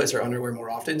should replace their underwear more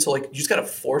often. So like you just got to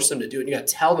force them to do it. You got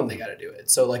to tell them they got to do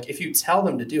it. So like if you tell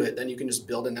them to do it, then you can just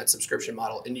build in that subscription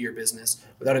model into your business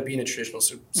without it being a traditional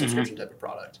subscription type of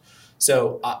product.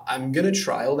 So I'm going to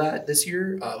trial that this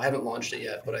year. I haven't launched it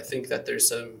yet, but I think that there's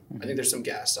some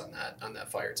gas on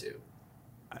that fire too.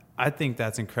 I think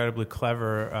that's incredibly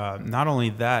clever. Not only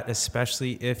that,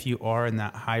 especially if you are in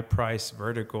that high price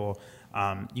vertical,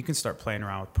 you can start playing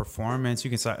around with performance. You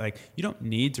can start you don't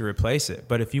need to replace it,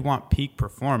 but if you want peak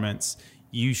performance,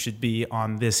 you should be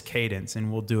on this cadence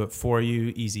and we'll do it for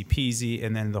you, easy peasy.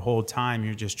 And then the whole time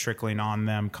you're just trickling on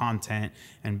them content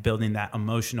and building that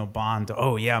emotional bond to,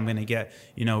 oh yeah, I'm going to get,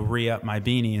 re-up my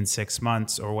beanie in 6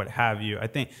 months or what have you. I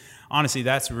think honestly,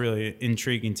 that's really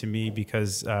intriguing to me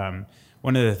because,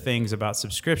 one of the things about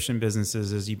subscription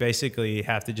businesses is you basically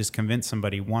have to just convince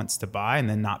somebody once to buy and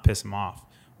then not piss them off.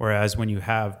 Whereas when you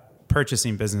have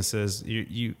purchasing businesses,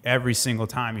 you every single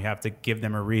time you have to give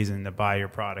them a reason to buy your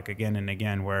product again and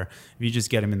again, where if you just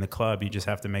get them in the club, you just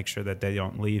have to make sure that they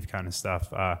don't leave kind of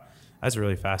stuff. That's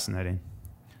really fascinating.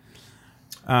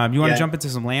 You want to jump into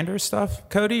some Landers stuff,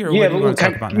 Cody, or what do you want to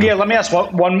talk about now? Yeah, let me ask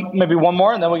maybe one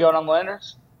more, and then we go on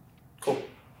Landers. Cool.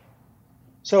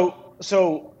 So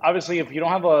obviously, if you don't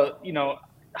have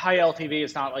high LTV.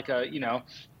 It's not like a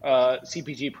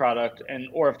CPG product, and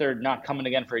or if they're not coming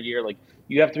again for a year, like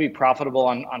you have to be profitable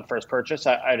on first purchase.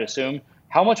 I'd assume.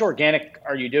 How much organic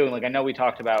are you doing? Like I know we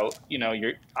talked about,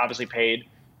 you're obviously paid.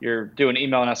 You're doing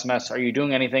email and SMS. Are you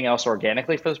doing anything else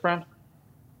organically for this brand?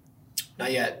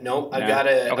 Not yet. No, I've No. got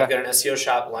Okay. I've got an SEO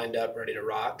shop lined up, ready to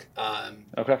rock.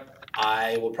 Okay.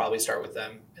 I will probably start with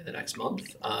them in the next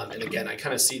month. And again, I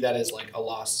kind of see that as like a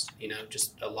loss,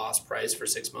 just a lost price for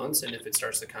 6 months. And if it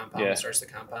starts to compound, Yeah. it starts to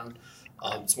compound.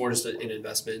 It's more just an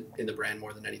investment in the brand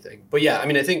more than anything. But yeah, I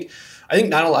mean, I think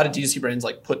not a lot of DTC brands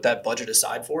like put that budget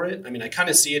aside for it. I mean, I kind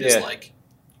of see it as like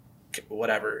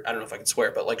whatever. I don't know if I can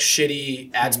swear, but like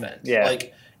shitty ad spend. Yeah.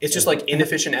 Like it's just like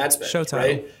inefficient ad spend. Showtime.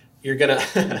 Right? You're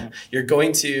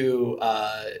going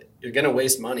to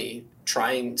waste money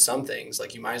trying some things.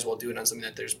 Like you might as well do it on something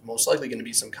that there's most likely going to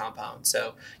be some compound.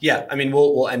 So yeah, I mean,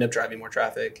 we'll end up driving more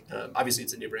traffic. Obviously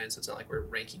it's a new brand, so it's not like we're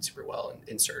ranking super well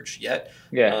in search yet.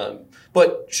 Yeah.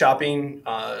 But shopping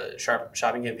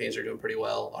campaigns are doing pretty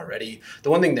well already.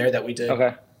 The one thing there that we did,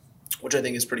 which I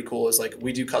think is pretty cool, is like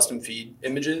we do custom feed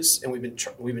images, and we've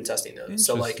been testing those.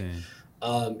 So like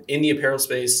in the apparel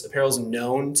space, apparel is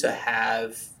known to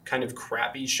have kind of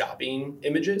crappy shopping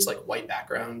images, like white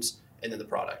backgrounds, and then the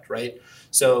product, right?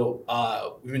 So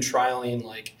we've been trialing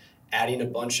like adding a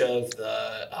bunch of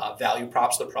the value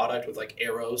props to the product with like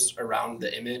arrows around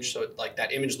the image. So like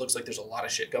that image looks like there's a lot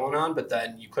of shit going on, but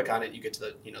then you click on it, you get to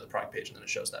the the product page, and then it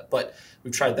shows that. But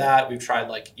we've tried that. We've tried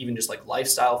like even just like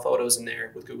lifestyle photos in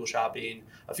there with Google Shopping,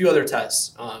 a few other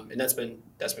tests, and that's been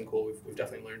cool. We've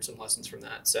definitely learned some lessons from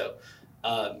that. So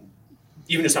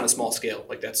even just on a small scale,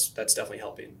 like that's definitely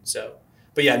helping. So.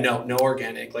 But yeah, no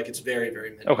organic. Like it's very,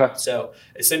 very minimal. Okay. So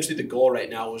essentially the goal right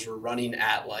now is we're running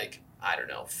at like, I don't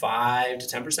know, 5 to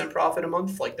 10% profit a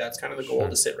month. Like that's kind of the goal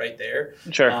to sit right there.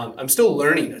 Sure. I'm still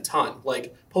learning a ton.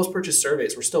 Like post-purchase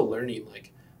surveys, we're still learning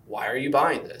like, why are you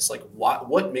buying this? Like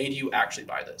what made you actually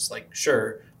buy this? Like,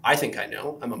 sure, I think I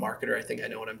know. I'm a marketer. I think I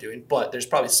know what I'm doing. But there's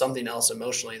probably something else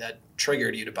emotionally that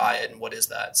triggered you to buy it. And what is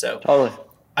that? So Totally.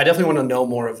 I definitely want to know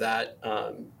more of that,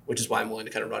 which is why I'm willing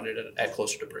to kind of run it at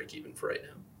closer to break even for right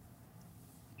now.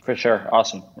 For sure.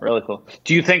 Awesome. Really cool.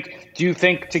 Do you think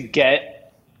to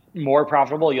get more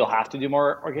profitable, you'll have to do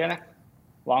more organic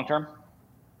long term?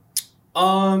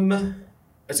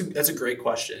 That's a great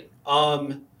question.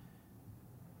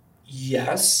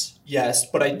 Yes,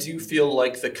 but I do feel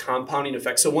like the compounding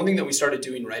effect. So one thing that we started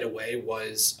doing right away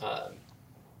was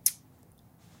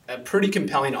a pretty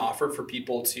compelling offer for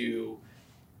people to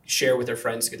share with their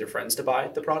friends to get their friends to buy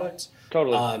the product.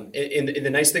 Totally. And the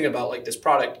nice thing about like this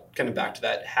product, kind of back to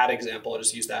that hat example, I'll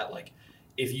just use that. Like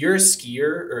if you're a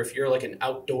skier or if you're like an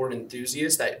outdoor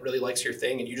enthusiast that really likes your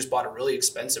thing and you just bought a really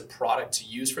expensive product to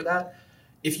use for that,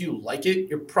 if you like it,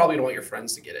 you're probably gonna want your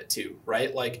friends to get it too,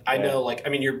 right? Like I know, like, I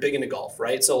mean, you're big into golf,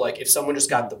 right? So like if someone just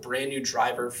got the brand new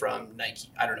driver from Nike,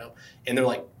 I don't know, and they're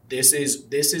like, this is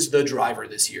the driver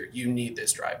this year. You need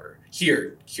this driver.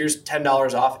 Here's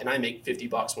 $10 off, and I make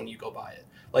 $50 when you go buy it.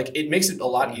 Like it makes it a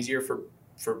lot easier for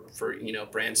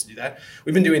brands to do that.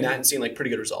 We've been doing that and seeing like pretty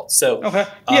good results. So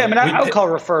I would call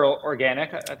referral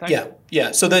organic. I think.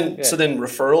 Yeah. So then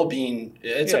referral being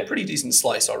it's a pretty decent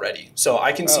slice already. So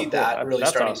I can see that really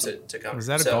starting to come. Was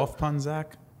that a golf pun,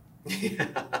 Zach?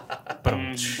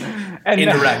 And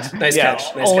indirect. Nice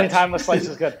catch. Only time the slice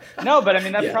is good. No, but I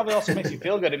mean that probably also makes you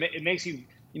feel good. It makes you,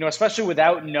 especially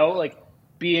without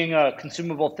being a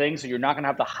consumable thing, so you're not going to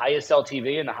have the highest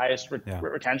LTV and the highest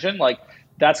retention. Like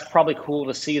that's probably cool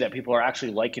to see that people are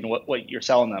actually liking what you're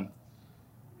selling them.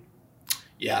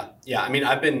 Yeah. I mean,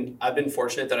 I've been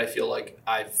fortunate that I feel like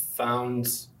I've found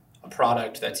a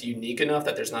product that's unique enough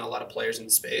that there's not a lot of players in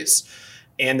the space,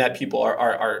 and that people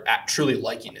are truly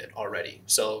liking it already.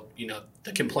 So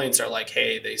the complaints are like,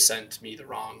 hey, they sent me the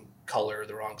wrong color,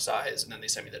 the wrong size, and then they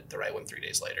sent me the right one 3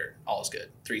 days later. All is good.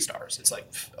 3 stars. It's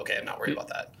like, okay, I'm not worried about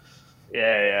that.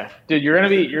 Yeah. Dude, you're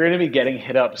gonna be getting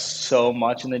hit up so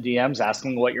much in the DMs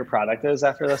asking what your product is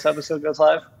after this episode goes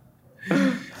live.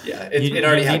 Yeah, it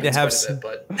already need to have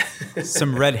but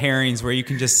some red herrings where you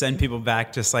can just send people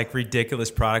back just like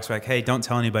ridiculous products. Like, hey, don't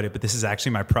tell anybody, but this is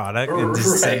actually my product, and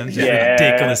just send them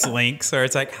ridiculous links. Or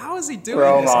it's like, how is he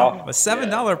doing this? A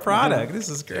 $7 product. This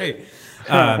is great.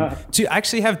 I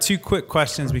actually have 2 quick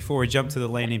questions before we jump to the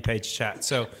landing page chat.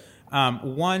 So,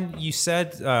 one, you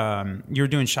said you were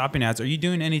doing shopping ads. Are you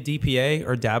doing any DPA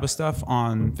or DABA stuff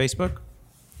on Facebook?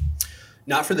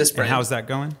 Not for this brand. And how's that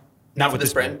going? Not for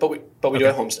this brand, but we do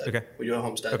at Homestead. Okay. We do at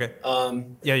Homestead. Okay.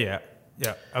 Yeah.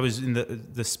 I was in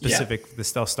the specific, the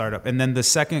stealth startup. And then the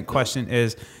second question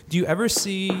is, do you ever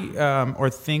see or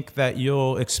think that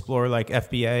you'll explore like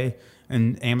FBA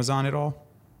and Amazon at all?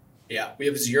 Yeah, we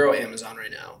have 0 Amazon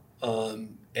right now.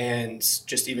 And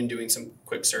just even doing some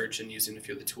quick search and using a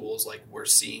few of the tools, like we're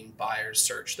seeing buyers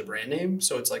search the brand name.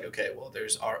 So it's like, okay, well,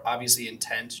 there's obviously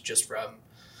intent just from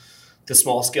the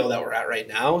small scale that we're at right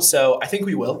now. So I think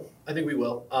we will.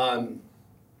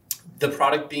 The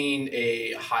product being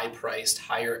a high-priced,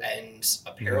 higher-end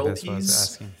apparel That's what I was piece,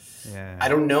 asking. Yeah. I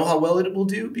don't know how well it will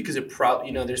do because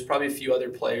there's probably a few other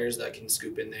players that can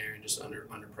scoop in there and just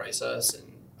underprice us,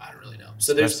 and I don't really know.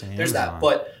 So there's that,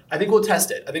 but I think we'll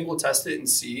test it. And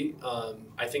see.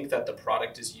 I think that the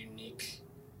product is unique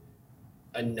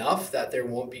enough that there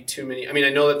won't be too many. I mean, I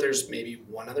know that there's maybe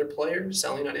one other player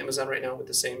selling on Amazon right now with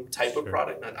the same type of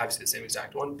product, not obviously the same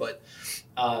exact one, but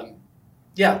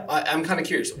yeah, I'm kind of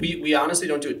curious. We honestly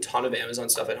don't do a ton of Amazon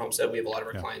stuff at Homestead. We have a lot of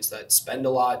our clients that spend a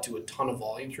lot, do a ton of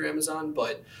volume through Amazon,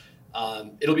 but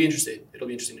it'll be interesting. It'll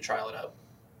be interesting to trial it out.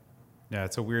 Yeah,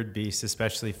 it's a weird beast,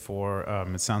 especially for,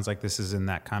 it sounds like this is in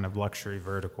that kind of luxury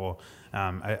vertical.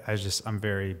 I'm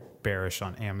very bearish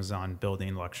on Amazon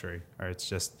building luxury, or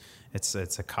it's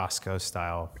a Costco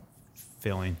style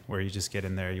feeling where you just get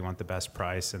in there, you want the best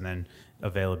price, and then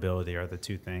availability are the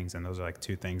two things. And those are like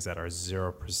two things that are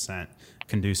 0%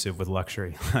 conducive with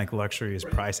luxury. Like luxury is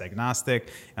price agnostic,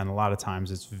 and a lot of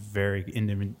times it's very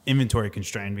inventory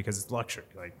constrained because it's luxury.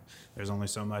 Like there's only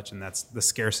so much, and that's the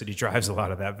scarcity drives a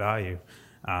lot of that value.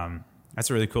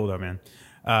 That's really cool though, man.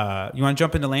 You want to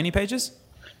jump into landing pages?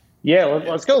 Yeah,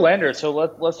 let's go lander. So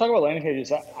let's talk about landing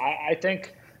pages. I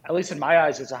think, at least in my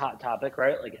eyes, it's a hot topic,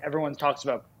 right? Like everyone talks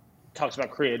about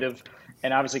creative,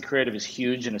 and obviously creative is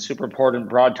huge and it's super important.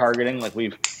 Broad targeting, like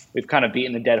we've kind of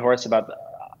beaten the dead horse about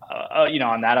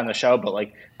on that on the show, but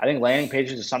like I think landing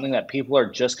pages is something that people are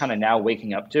just kind of now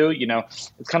waking up to.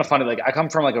 It's kind of funny, like I come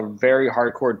from like a very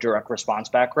hardcore direct response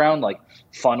background, like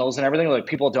funnels and everything. Like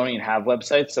people don't even have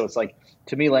websites, so it's like,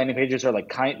 to me, landing pages are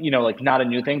like like not a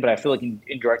new thing, but I feel like in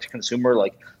direct to consumer,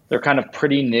 like they're kind of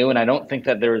pretty new, and I don't think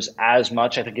that there's as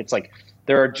much. I think it's like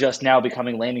there are just now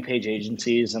becoming landing page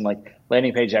agencies and like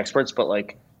landing page experts, but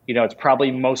like, it's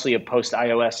probably mostly a post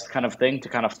iOS kind of thing to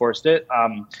kind of force it.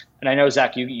 And I know,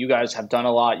 Zach, you guys have done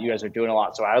a lot. You guys are doing a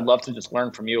lot. So I would love to just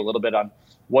learn from you a little bit on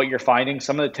what you're finding.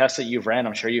 Some of the tests that you've ran,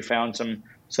 I'm sure you found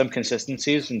some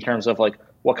consistencies in terms of like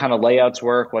what kind of layouts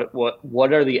work.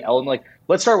 What are the elements? Like,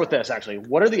 let's start with this actually.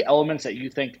 What are the elements that you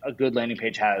think a good landing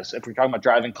page has? If we're talking about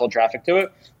driving cold traffic to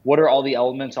it, what are all the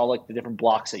elements, all like the different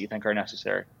blocks that you think are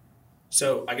necessary?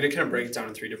 So I'm going to kind of break it down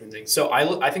in 3 different things. So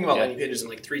I think about landing pages in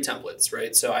like 3 templates,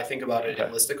 right? So I think about it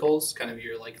in listicles, kind of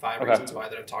your like 5 reasons why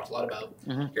that I've talked a lot about.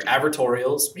 Your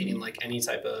advertorials, meaning like any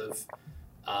type of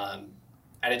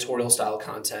editorial style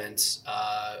content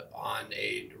on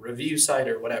a review site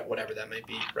or whatever that might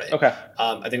be, right? Okay.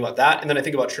 I think about that, and then I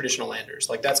think about traditional landers.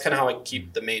 Like that's kind of how I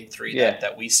keep the main 3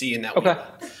 that we see and that we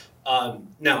run.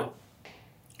 Now,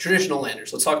 traditional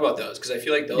landers. Let's talk about those because I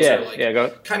feel like those are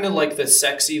like kind of like the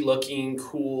sexy looking,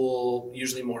 cool,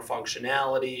 usually more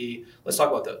functionality. Let's talk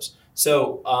about those.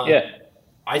 So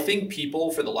I think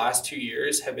people for the last 2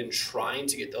 years have been trying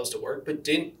to get those to work, but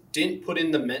didn't put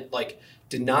in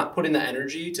did not put in the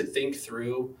energy to think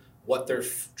through what they're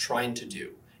trying to do.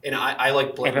 And I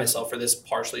like blame myself for this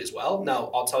partially as well.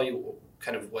 Now I'll tell you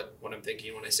kind of what I'm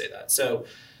thinking when I say that. So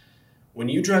when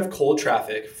you drive cold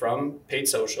traffic from paid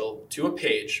social to a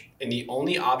page and the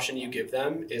only option you give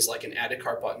them is like an add to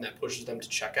cart button that pushes them to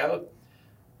checkout,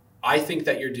 I think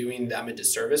that you're doing them a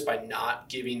disservice by not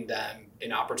giving them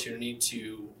an opportunity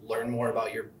to learn more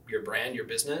about your brand, your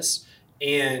business,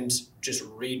 and just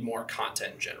read more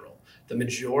content in general. The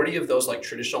majority of those like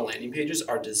traditional landing pages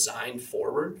are designed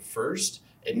forward first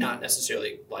and not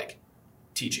necessarily like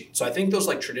teaching. So I think those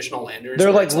like traditional landers,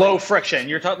 they're like low friction.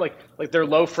 You're talking like they're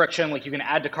low friction. Like you can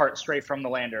add to cart straight from the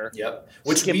lander. Yep.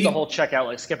 Skip the whole checkout.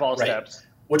 Like skip all steps.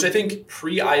 Which I think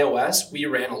pre-iOS we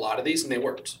ran a lot of these and they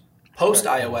worked.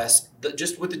 Post-iOS,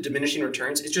 just with the diminishing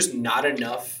returns, it's just not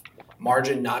enough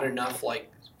margin, not enough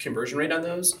like conversion rate on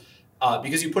those.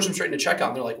 Because you push them straight into checkout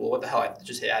and they're like, well, what the hell? I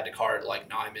just hit add to cart. Like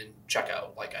now I'm in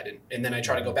checkout. Like I didn't. And then I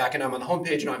try to go back and I'm on the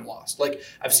homepage and I'm lost. Like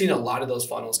I've seen a lot of those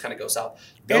funnels kind of go south.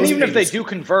 And even if they do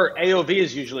convert, AOV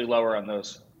is usually lower on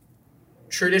those.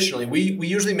 Traditionally, we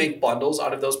usually make bundles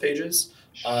out of those pages.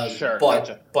 Sure.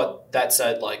 But that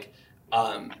said, like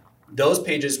those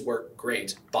pages work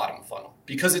great bottom of funnel.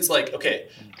 Because it's like, okay,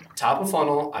 top of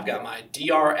funnel, I've got my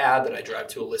DR ad that I drive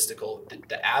to a listicle.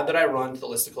 The ad that I run to the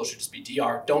listicle should just be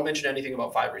DR. Don't mention anything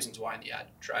about 5 reasons why in the ad.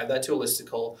 Drive that to a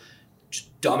listicle.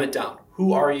 Just dumb it down.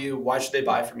 Who are you? Why should they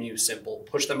buy from you? Simple.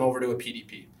 Push them over to a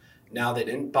PDP. Now they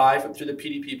didn't buy through the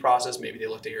PDP process. Maybe they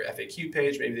looked at your FAQ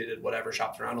page. Maybe they did whatever,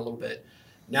 shopped around a little bit.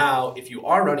 Now, if you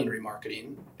are running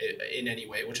remarketing in any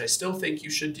way, which I still think you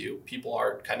should do, people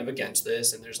are kind of against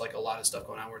this, and there's like a lot of stuff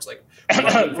going on where it's like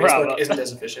Facebook isn't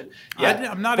as efficient. Yeah,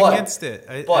 I'm not against it,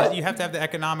 but you have to have the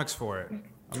economics for it.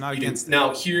 I'm not against it.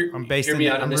 Now, I'm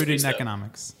rooted in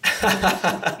economics.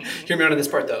 Hear me out on this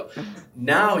part, though.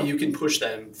 Now you can push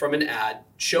them from an ad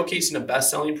showcasing a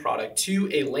best-selling product to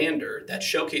a lander that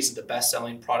showcases the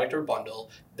best-selling product or bundle.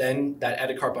 Then that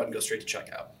edit cart button goes straight to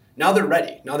checkout. Now they're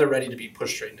ready. Now they're ready to be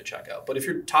pushed straight into checkout. But if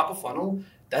you're top of funnel,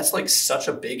 that's like such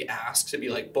a big ask to be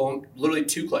like, boom, literally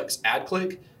 2 clicks. Ad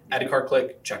click, edit cart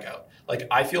click, checkout. Like,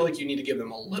 I feel like you need to give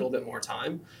them a little bit more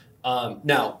time.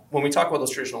 Now, when we talk about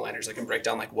those traditional landers, I can break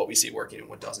down like what we see working and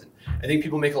what doesn't. I think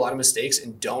people make a lot of mistakes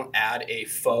and don't add a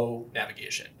faux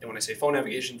navigation. And when I say faux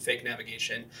navigation, fake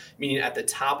navigation, meaning at the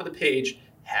top of the page,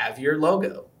 have your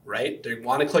logo, right? They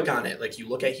want to click on it. Like, you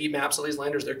look at heat maps of these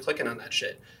landers, they're clicking on that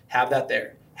shit. Have that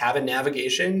there. Have a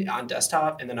navigation on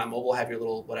desktop, and then on mobile, have your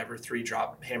little whatever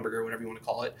 3-drop hamburger, whatever you want to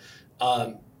call it.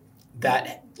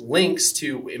 That links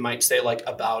to, it might say like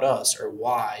about us or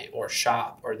why or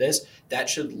shop or this, that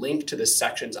should link to the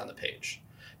sections on the page,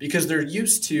 because they're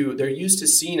used to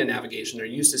seeing a navigation. They're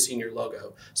used to seeing your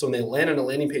logo. So when they land on a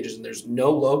landing pages and there's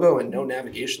no logo and no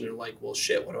navigation, they're like, well,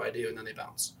 shit, what do I do? And then they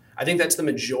bounce. I think that's the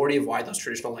majority of why those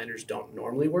traditional landers don't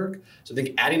normally work. So I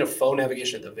think adding a faux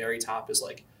navigation at the very top is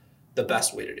like the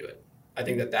best way to do it. I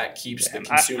think that keeps the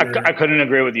consumer. I couldn't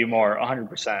agree with you more.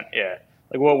 100%. Yeah.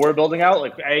 Like what we're building out,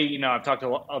 like I've talked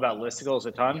about listicles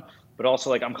a ton, but also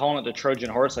like I'm calling it the Trojan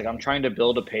horse. Like I'm trying to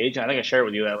build a page, and I think I shared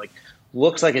with you that like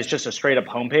looks like it's just a straight up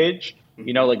homepage,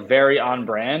 like very on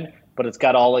brand, but it's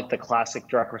got all like the classic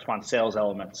direct response sales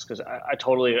elements. Because I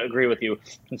totally agree with you.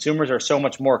 Consumers are so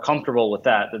much more comfortable with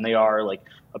that than they are like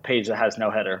a page that has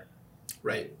no header.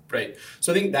 Right.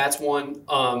 So I think that's one.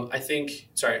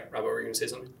 Sorry, Robert, were you going to say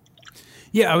something?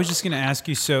 Yeah, I was just going to ask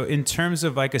you, so in terms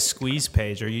of like a squeeze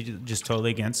page, are you just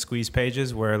totally against squeeze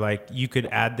pages where like you could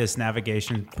add this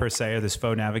navigation per se, or this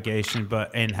faux navigation,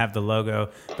 and have the logo,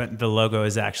 but the logo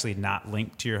is actually not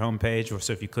linked to your homepage, or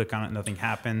so if you click on it, nothing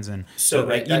happens? And so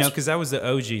like, because that was the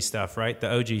OG stuff, right? The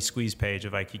OG squeeze page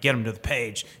of like, you get them to the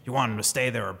page, you want them to stay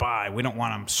there or buy. We don't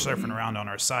want them surfing around on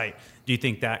our site. Do you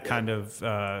think that kind of,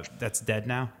 that's dead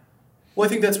now? Well, I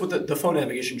think that's what the phone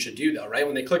navigation should do, though, right?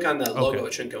 When they click on the logo,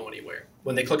 it shouldn't go anywhere.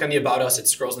 When they click on the About Us, it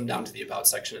scrolls them down to the About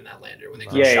section in that lander. When they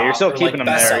click shop, you're still keeping them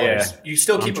there. You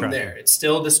still keep them there. It's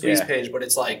still the squeeze page, but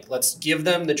it's like, let's give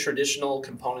them the traditional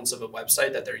components of a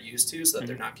website that they're used to so that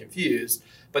they're not confused.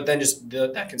 But then just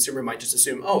that consumer might just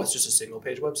assume, oh, it's just a single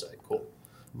page website. Cool.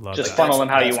 Just funnel them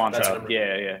how you want to.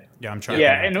 Yeah, I'm trying.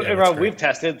 Yeah, and Rob, we've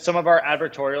tested some of our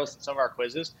advertorials, some of our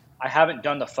quizzes. I haven't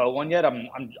done the faux one yet. I'm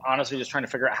honestly just trying to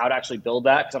figure out how to actually build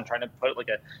that, because I'm trying to put like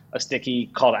a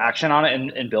sticky call to action on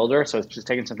it in Builder. So it's just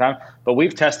taking some time. But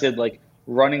we've tested like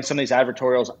running some of these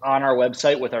advertorials on our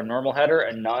website with our normal header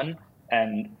and none,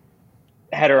 and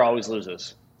header always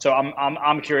loses. So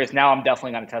I'm curious now. I'm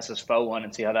definitely going to test this faux one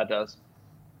and see how that does.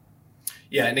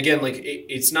 Yeah, and again, like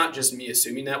it's not just me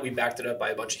assuming that. We backed it up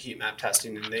by a bunch of heat map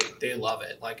testing, and they love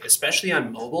it. Like especially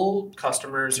on mobile,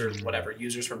 customers or whatever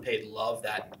users from paid love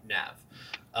that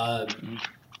nav.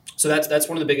 So that's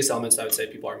one of the biggest elements that I would say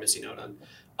people are missing out on.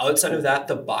 Outside of that,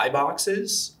 the buy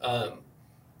boxes. I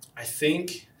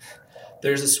think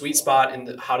there's a sweet spot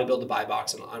in how to build the buy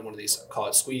box on one of these, call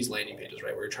it squeeze landing pages,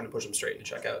 right? Where you're trying to push them straight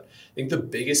into checkout. I think the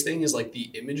biggest thing is like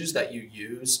the images that you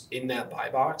use in that buy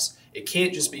box. It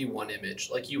can't just be one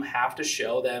image. Like you have to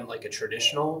show them like a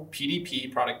traditional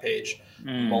PDP product page,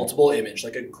 multiple image,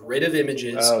 like a grid of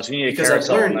images. Oh, so you need a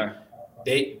carousel in there.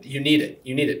 You need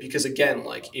it because again,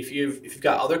 like if you've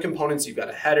got other components, you've got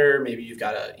a header, maybe you've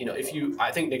got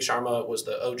I think Nick Sharma was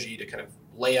the OG to kind of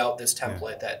lay out this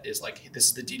template that is like, this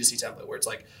is the DTC template where it's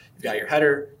like, you've got your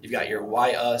header, you've got your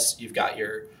why us, you've got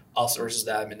your us versus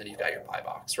them, and then you've got your buy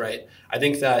box, right? I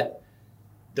think that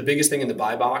the biggest thing in the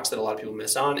buy box that a lot of people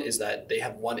miss on is that they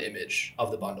have one image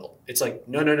of the bundle. It's like,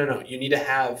 no. You need to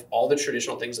have all the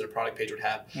traditional things that a product page would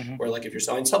have, where like if you're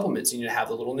selling supplements, you need to have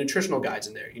the little nutritional guides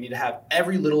in there. You need to have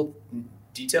every little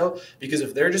detail, because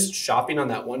if they're just shopping on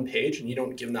that one page and you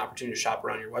don't give them the opportunity to shop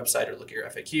around your website or look at your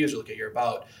FAQs or look at your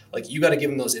about, like you got to give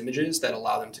them those images that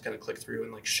allow them to kind of click through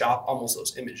and like shop almost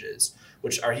those images,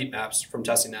 which are heat maps from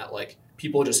testing that, like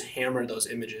people just hammer those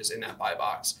images in that buy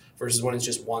box versus when it's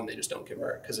just one, they just don't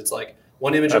convert, because it's like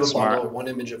one image of a bundle or one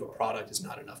image of a product is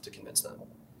not enough to convince them.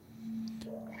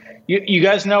 You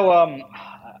guys know,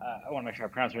 I want to make sure I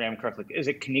pronounce her name correctly. Is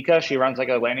it Kanika? She runs like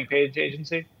a landing page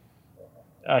agency.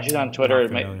 She's on Twitter.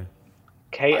 Kanika.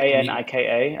 I don't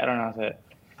know how to say it.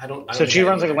 I don't so she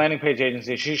runs like a landing page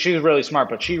agency. She's really smart,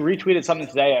 but she retweeted something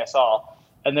today I saw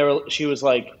and she was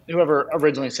like, whoever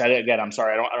originally said it, again, I'm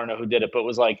sorry, I don't know who did it, but it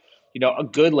was like, a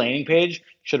good landing page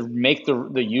should make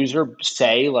the user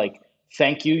say like,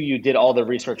 thank you, you did all the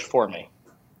research for me.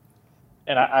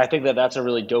 And I think that's a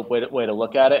really dope way to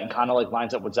look at it, and kind of like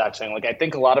lines up with Zach saying. Like, I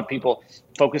think a lot of people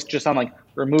focus just on like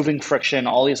removing friction,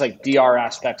 all these like DR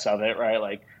aspects of it, right?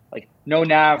 Like no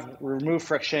nav, remove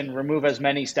friction, remove as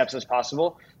many steps as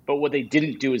possible. But what they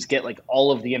didn't do is get like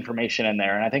all of the information in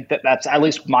there. And I think that's at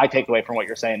least my takeaway from what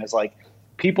you're saying is like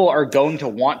people are going to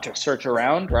want to search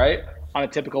around, right, on a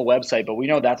typical website, but we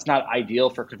know that's not ideal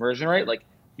for conversion rate. Like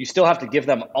you still have to give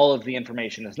them all of the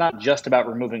information. It's not just about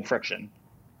removing friction.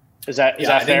 Is that fair? Is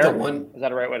that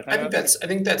the right way to think about it? I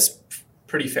think that's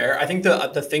pretty fair. I think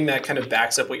the thing that kind of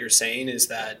backs up what you're saying is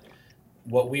that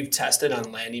what we've tested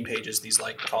on landing pages, these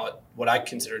like call it what I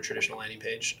consider a traditional landing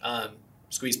page,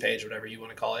 squeeze page, whatever you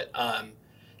want to call it,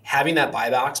 having that buy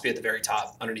box be at the very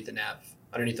top underneath the nav,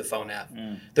 underneath the phone nav.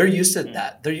 They're used to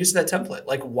that. They're used to that template.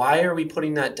 Like, why are we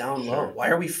putting that down low? Why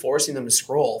are we forcing them to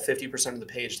scroll 50% of the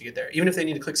page to get there, even if they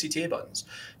need to click CTA buttons?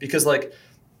 Because like,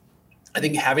 I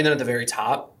think having that at the very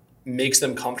top makes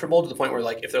them comfortable to the point where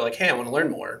like, if they're like, hey, I want to learn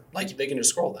more, like they can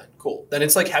just scroll then. Cool. Then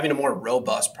it's like having a more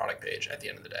robust product page at the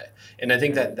end of the day. And I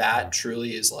think that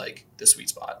truly is like the sweet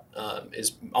spot,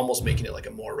 is almost making it like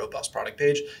a more robust product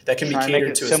page that can be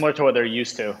catered to similar to what they're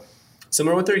used to.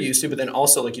 Similar to what they're used to, but then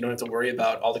also like you don't have to worry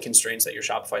about all the constraints that your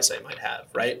Shopify site might have,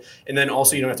 right? And then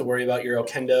also you don't have to worry about your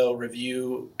Okendo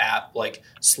review app like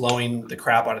slowing the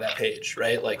crap out of that page,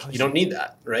 right? Like you don't need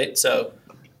that, right? So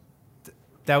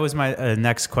that was my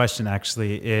next question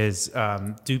actually is,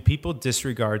 do people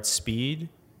disregard speed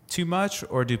too much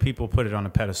or do people put it on a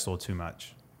pedestal too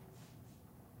much?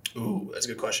 Ooh, that's a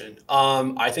good question.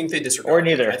 I think they disregard or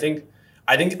neither. it.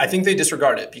 I think they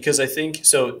disregard it because I think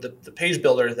so the page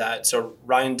builder so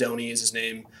Ryan Doney is his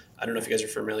name. I don't know if you guys are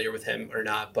familiar with him or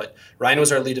not, but Ryan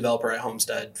was our lead developer at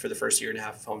Homestead for the first year and a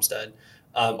half of Homestead.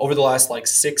 Over the last like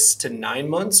 6 to 9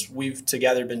 months, we've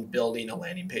together been building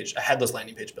a headless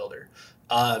landing page builder.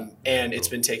 And it's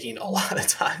been taking a lot of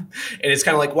time. And it's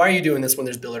kind of like, why are you doing this when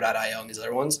there's builder.io and these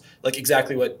other ones? Like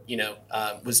exactly what,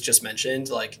 was just mentioned,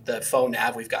 like the phone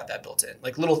nav, we've got that built in,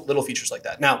 like little features like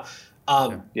that. Now,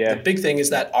 the big thing is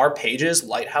that our page's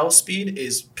lighthouse speed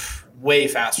is way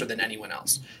faster than anyone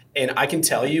else. And I can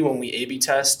tell you when we A/B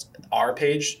test our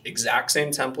page, exact same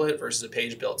template versus a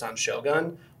page built on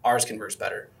Shogun, ours converts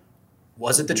better.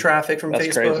 Was it the traffic from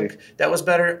Facebook crazy. that was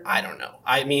better? I don't know.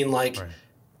 I mean, like, right.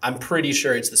 I'm pretty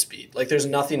sure it's the speed. Like, there's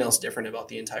nothing else different about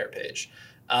the entire page.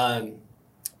 And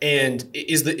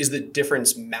is the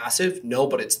difference massive? No,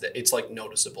 but it's like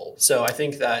noticeable. So I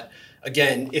think that,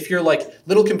 again, if you're like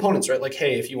little components, right? Like,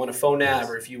 hey, if you want a phone nav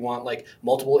or if you want like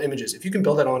multiple images, if you can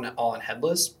build that all on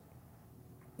headless,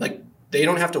 like they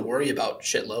don't have to worry about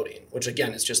shit loading, which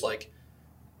again is just like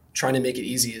trying to make it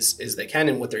easy as they can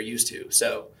and what they're used to.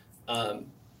 So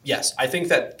yes, I think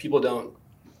that people don't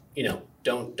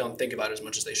think about it as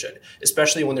much as they should,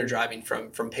 especially when they're driving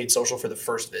from paid social for the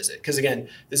first visit. Because again,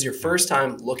 this is your first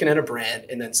time looking at a brand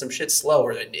and then some shit's slow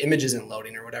or the image isn't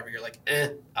loading or whatever. You're like,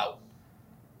 out.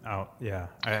 Oh yeah,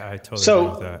 I totally agree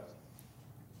with that.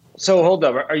 So hold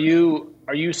up, are you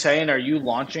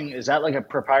launching? Is that like a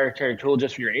proprietary tool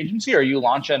just for your agency? Or are you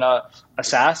launching a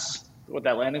SaaS with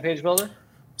that landing page builder?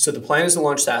 So the plan is to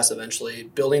launch SaaS eventually.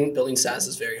 Building SaaS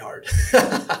is very hard.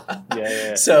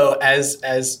 Yeah. So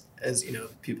as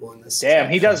people in this. Damn,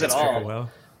 he does it all.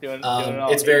 Well. Doing it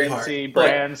all. It's very agency, hard.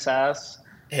 Brand, SaaS.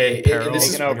 Hey,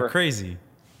 this is over. Crazy.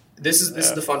 This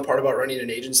is the fun part about running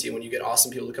an agency. When you get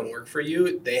awesome people to come work for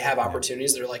you, they have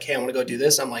opportunities. They're like, hey, I want to go do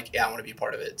this. I'm like, yeah, I want to be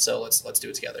part of it. So let's do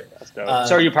it together. That's dope.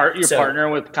 So are you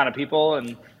partnering with kind of people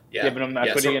and giving them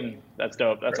equity, and that's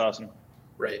dope. That's awesome.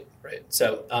 Right.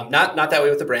 So not that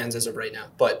way with the brands as of right now,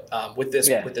 but with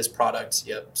this product,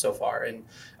 so far. And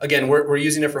again, we're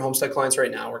using it for Homestead clients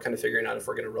right now. We're kind of figuring out if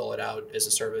we're going to roll it out as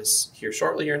a service here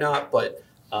shortly or not. But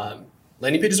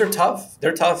landing pages are tough.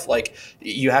 They're tough. Like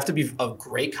you have to be a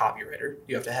great copywriter.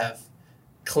 You have to have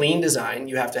clean design.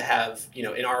 You have to have,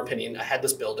 in our opinion, a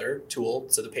headless builder tool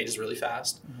so the page is really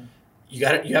fast. Mm-hmm.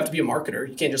 You have to be a marketer.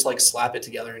 You can't just like slap it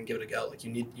together and give it a go. Like you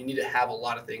need to have a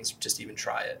lot of things just to even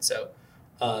try it. So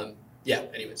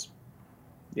anyways.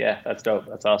 Yeah, that's dope.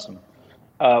 That's awesome.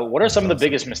 What are some of the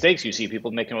biggest mistakes you see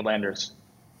people making with landers?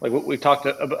 Like we've talked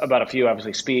about a few,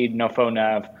 obviously speed, no phone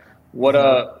nav.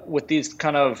 What with these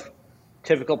kind of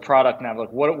typical product nav,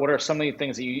 like what are some of the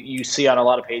things that you see on a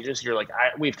lot of pages? You're like,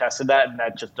 we've tested that and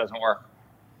that just doesn't work.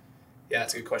 Yeah,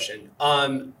 that's a good question.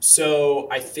 So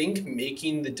I think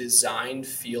making the design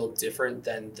feel different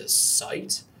than the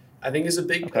site, I think is a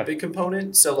big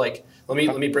component. So like,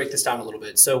 Let me break this down a little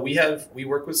bit. So we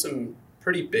work with some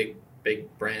pretty big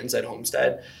brands at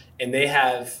Homestead, and they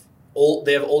have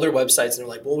older websites, and they're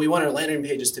like, well, we want our landing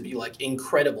pages to be like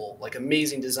incredible, like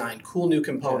amazing design, cool new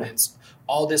components,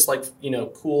 all this like,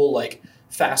 cool, like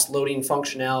fast loading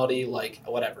functionality, like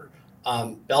whatever,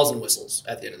 bells and whistles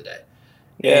at the end of the day.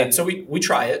 Yeah. And so we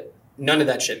try it. None of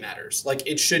that shit matters. Like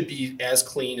it should be as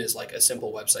clean as like a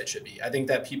simple website should be. I think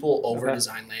that people over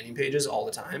design landing pages all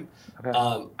the time.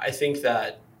 Okay. I think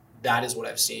that is what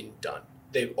I've seen done.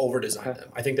 They've over-designed them.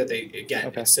 I think that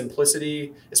it's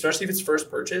simplicity, especially if it's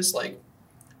first purchase. Like,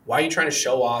 why are you trying to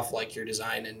show off like your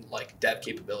design and like dev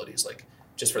capabilities, like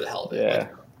just for the hell of it? Yeah.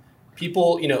 Like,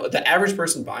 people, the average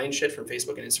person buying shit from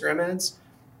Facebook and Instagram ads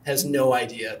has no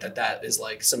idea that is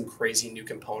like some crazy new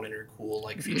component or cool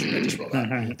like feature that just rolled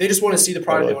out. They just want to see the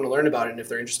product, they want to learn about it, and if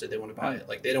they're interested, they want to buy it.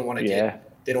 Like they don't want to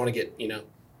get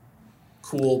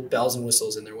cool bells and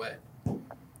whistles in their way.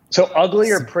 So ugly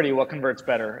or pretty, what converts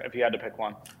better if you had to pick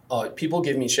one? Oh, people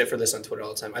give me shit for this on Twitter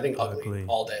all the time. I think ugly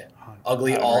all day.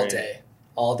 Ugly all day.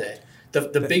 All day.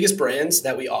 The biggest brands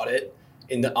that we audit,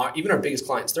 even our biggest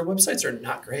clients, their websites are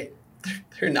not great.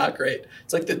 They're not great.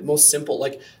 It's like the most simple.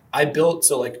 Like I built,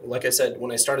 so like I said,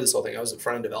 when I started this whole thing, I was a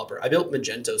front-end developer. I built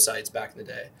Magento sites back in the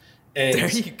day. And there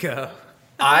you go.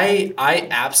 I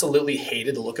absolutely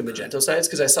hated the look of Magento sites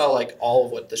because I saw like all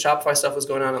of what the Shopify stuff was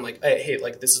going on. I'm like, hey,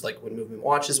 like this is like when Movement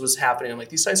Watches was happening. I'm like,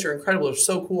 these sites are incredible. They're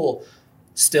so cool.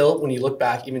 Still, when you look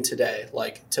back, even today,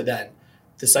 like to then,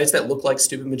 the sites that look like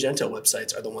stupid Magento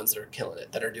websites are the ones that are killing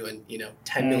it, that are doing,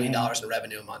 $10 million in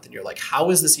revenue a month. And you're like, how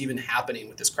is this even happening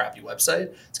with this crappy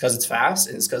website? It's because it's fast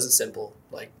and it's because it's simple.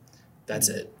 Like, that's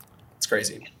it. It's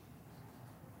crazy.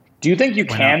 Do you think you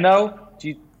can though?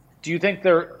 Do you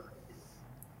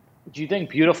think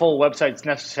beautiful websites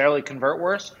necessarily convert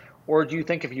worse? Or do you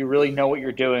think if you really know what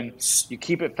you're doing, you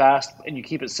keep it fast and you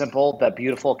keep it simple, that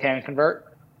beautiful can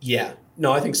convert? Yeah.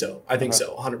 No, I think so. I think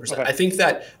so. 100%. Okay. I think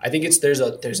there's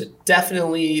a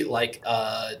definitely like,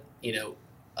 a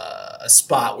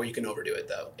spot where you can overdo it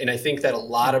though. And I think that a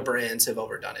lot of brands have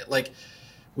overdone it. Like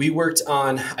we worked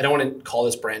on, I don't want to call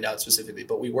this brand out specifically,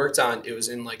 but we worked on, it was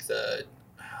in like the,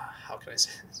 how can I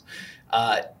say this?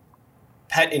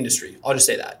 Pet industry. I'll just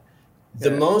say that.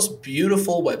 The most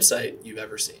beautiful website you've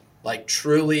ever seen. Like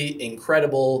truly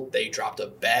incredible. They dropped a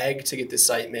bag to get this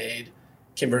site made,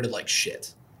 converted like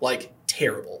shit. Like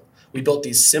terrible. We built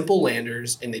these simple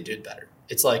landers and they did better.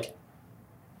 It's like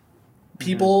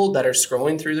people that are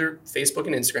scrolling through their Facebook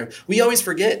and Instagram. We always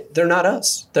forget they're not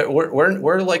us.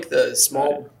 We're like the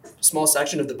small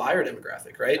section of the buyer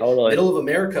demographic, right? Totally. Middle of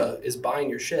America is buying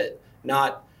your shit,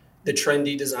 not the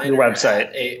trendy designer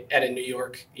website at a New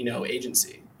York,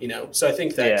 agency. So I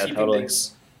think that keeping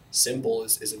things simple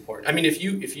is important. I mean,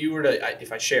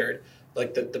 if I shared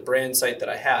like the brand site that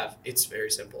I have, it's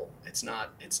very simple. It's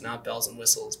not bells and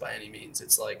whistles by any means.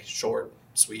 It's like short,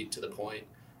 sweet, to the point.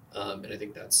 And I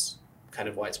think that's kind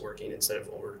of why it's working instead of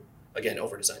over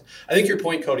design. I think your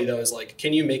point, Cody, though, is like,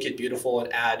 can you make it beautiful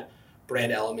and add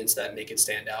brand elements that make it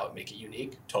stand out, make it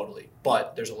unique? Totally.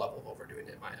 But there's a level of overdoing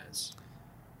it in my eyes.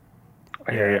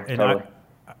 I hear you. And totally.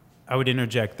 I would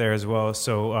interject there as well.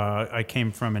 So I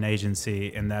came from an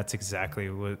agency, and that's exactly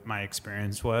what my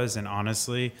experience was. And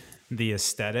honestly, the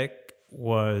aesthetic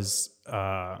was,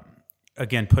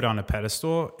 again, put on a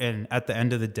pedestal. And at the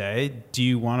end of the day, do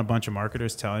you want a bunch of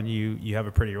marketers telling you you have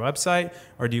a prettier website,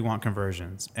 or do you want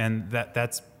conversions? And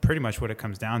that's pretty much what it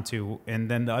comes down to.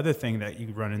 And then the other thing that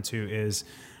you run into is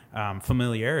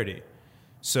familiarity.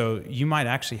 So you might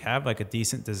actually have like a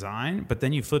decent design, but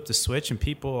then you flip the switch and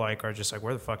people like are just like,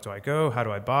 where the fuck do I go? How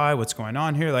do I buy? What's going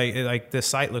on here? Like the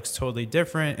site looks totally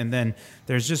different. And then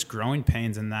there's just growing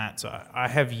pains in that. So I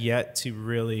have yet to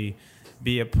really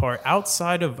be a part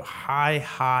outside of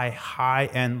high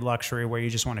end luxury where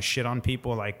you just want to shit on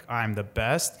people like I'm the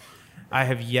best. I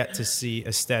have yet to see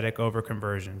aesthetic over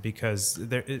conversion, because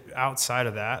outside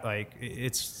of that, like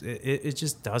it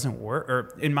just doesn't work.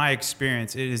 Or in my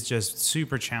experience, it is just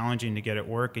super challenging to get it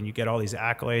work, and you get all these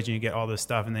accolades and you get all this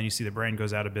stuff, and then you see the brand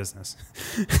goes out of business.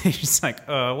 You're just like,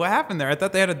 what happened there? I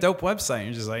thought they had a dope website. And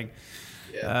you're just like,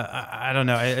 I don't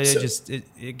know.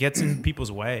 It gets in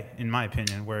people's way, in my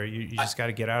opinion, where you just got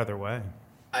to get out of their way.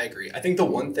 I agree. I think the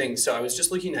one thing, so I was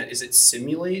just looking at, is it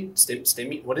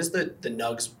Simulate? What is the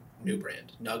Nugs new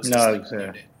brand? Nugs is like the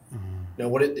new name. No,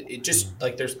 what it just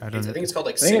like there's. I think it's called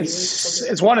like. I think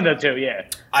it's one of the two. Yeah.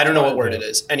 I don't know what word it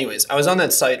is. Anyways, I was on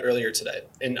that site earlier today,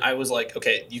 and I was like,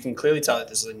 okay, you can clearly tell that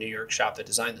this is a New York shop that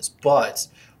designed this. But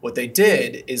what they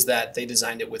did is that they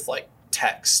designed it with like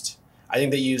text. I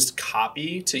think they used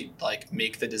copy to like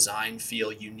make the design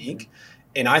feel unique,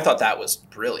 and I thought that was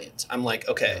brilliant. I'm like,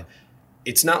 okay.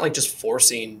 it's not like just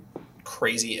forcing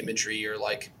crazy imagery or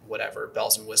like whatever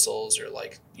bells and whistles or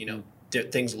like, you know,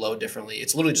 things load differently.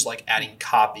 It's literally just like adding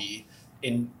copy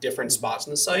in different spots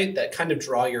on the site that kind of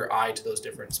draw your eye to those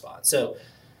different spots. So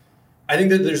I think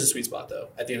that there's a sweet spot though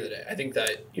at the end of the day. I think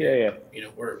that you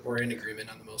know, we're in agreement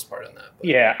on the most part on that. But.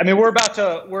 Yeah, I mean,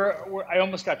 I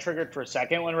almost got triggered for a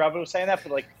second when Robert was saying that,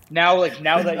 but now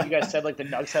that you guys said like the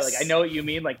nug site, like I know what you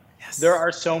mean. Like there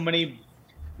are so many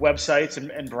websites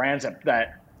and brands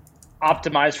that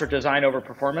optimize for design over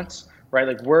performance, right?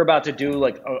 Like we're about to do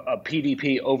like a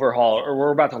PDP overhaul, or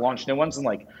we're about to launch new ones, and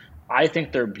like I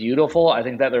think they're beautiful. I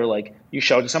think that they're like, you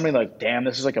show it to somebody like, damn,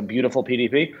 this is like a beautiful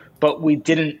PDP, but we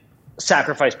didn't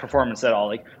sacrifice performance at all.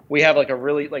 Like we have like a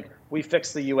really, like we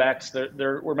fixed the UX.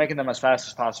 We're making them as fast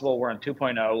as possible. We're on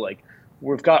 2.0. Like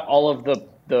we've got all of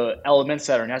the elements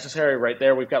that are necessary right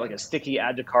there. We've got like a sticky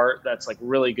add to cart that's like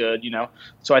really good, you know?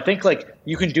 So I think like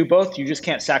you can do both. You just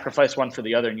can't sacrifice one for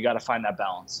the other, and you got to find that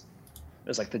balance.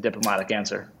 It's like the diplomatic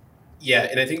answer. Yeah.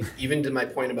 And I think even to my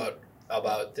point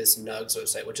about this Nugs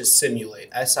website, which is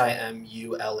Simulate,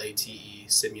 SIMULATE,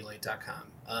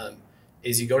 simulate.com,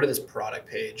 is you go to this product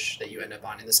page that you end up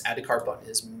on, and this add to cart button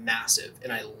is massive.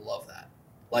 And I love that.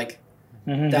 Like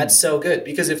that's so good,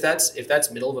 because if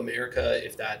that's middle of America,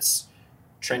 if that's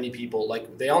trendy people,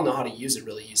 like they all know how to use it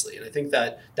really easily. And I think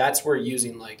that's where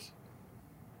using like,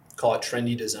 call it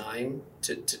trendy design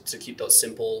to keep those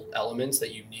simple elements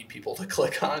that you need people to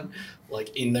click on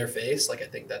like in their face. Like I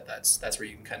think that's where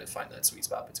you can kind of find that sweet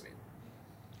spot between.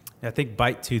 Yeah, I think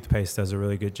Bite toothpaste does a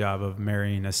really good job of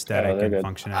marrying aesthetic and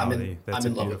functionality. That's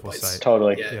I'm a beautiful site.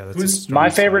 Totally. Yeah, that's my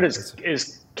favorite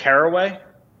is Caraway.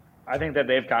 I think that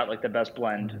they've got like the best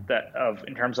blend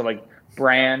in terms of like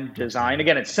brand design.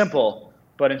 Again, it's simple,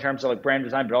 but in terms of like brand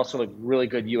design, but also like really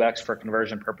good UX for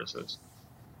conversion purposes.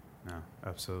 No,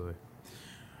 absolutely.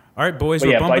 All right, boys,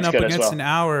 we're bumping up against an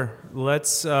hour.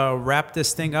 Let's wrap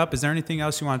this thing up. Is there anything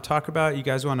else you want to talk about? You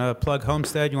guys want to plug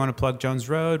Homestead? You want to plug Jones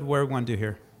Road? What do we want to do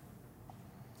here?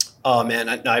 Oh, man,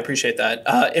 I appreciate that.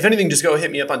 If anything, just go hit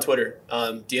me up on Twitter.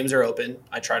 DMs are open.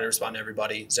 I try to respond to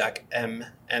everybody. Zach M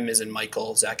is in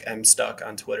Michael. Zach M Stuck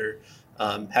on Twitter.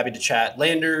 Happy to chat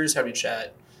Landers, happy to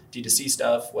chat DTC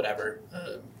stuff, whatever.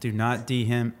 Do not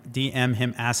DM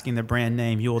him asking the brand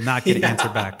name. You will not get an answer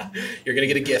back. You're going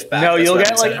to get a gift back. No, you'll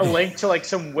get like a link to like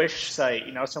some Wish site,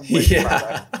 you know, some Wish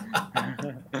product.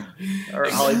 Or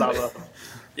Alibaba.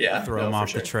 Yeah. Throw him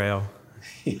off the trail.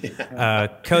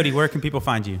 Cody, where can people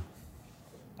find you?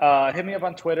 Hit me up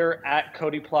on Twitter at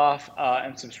Cody Ploff,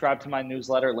 and subscribe to my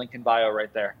newsletter. Link in bio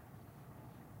right there.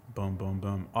 Boom, boom,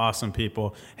 boom. Awesome,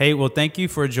 people. Hey, well, thank you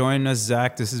for joining us,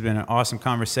 Zach. This has been an awesome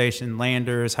conversation.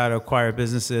 Landers, how to acquire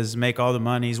businesses, make all the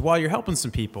monies while you're helping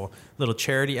some people. Little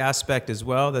charity aspect as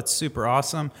well. That's super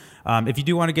awesome. If you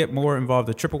do want to get more involved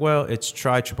with Triple Whale, it's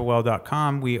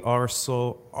trytriplewhale.com. We are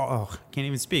can't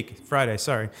even speak. Friday,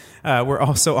 sorry. We're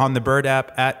also on the Bird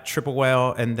app at Triple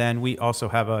Whale, and then we also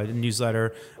have a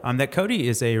newsletter that Cody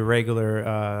is a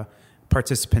regular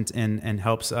participant in and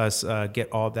helps us get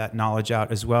all that knowledge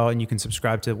out as well. And you can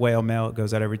subscribe to Whale Mail. It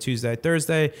goes out every Tuesday,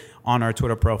 Thursday on our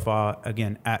Twitter profile,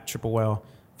 again, at Triple Whale.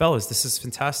 Fellas, this is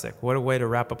fantastic. What a way to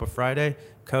wrap up a Friday.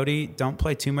 Cody, don't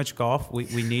play too much golf. We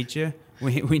need you.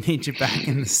 We need you back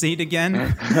in the seat again.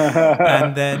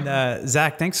 And then,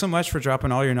 Zach, thanks so much for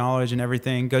dropping all your knowledge and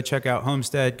everything. Go check out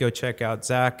Homestead. Go check out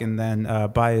Zach, and then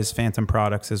buy his Phantom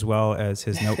products as well as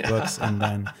his notebooks. And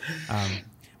then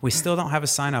we still don't have a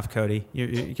sign off, Cody.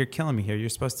 You're killing me here. You're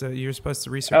supposed to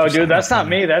research. Oh, dude, that's not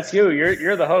me. That's you.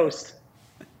 You're the host.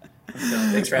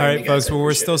 Thanks for having me. All right, folks. Guys. Well,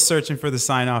 we're still searching for the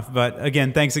sign off. But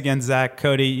again, thanks again, Zach,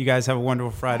 Cody. You guys have a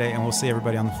wonderful Friday, and we'll see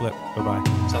everybody on the flip. Bye-bye.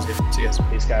 Sounds good. See you guys.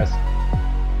 Peace, guys.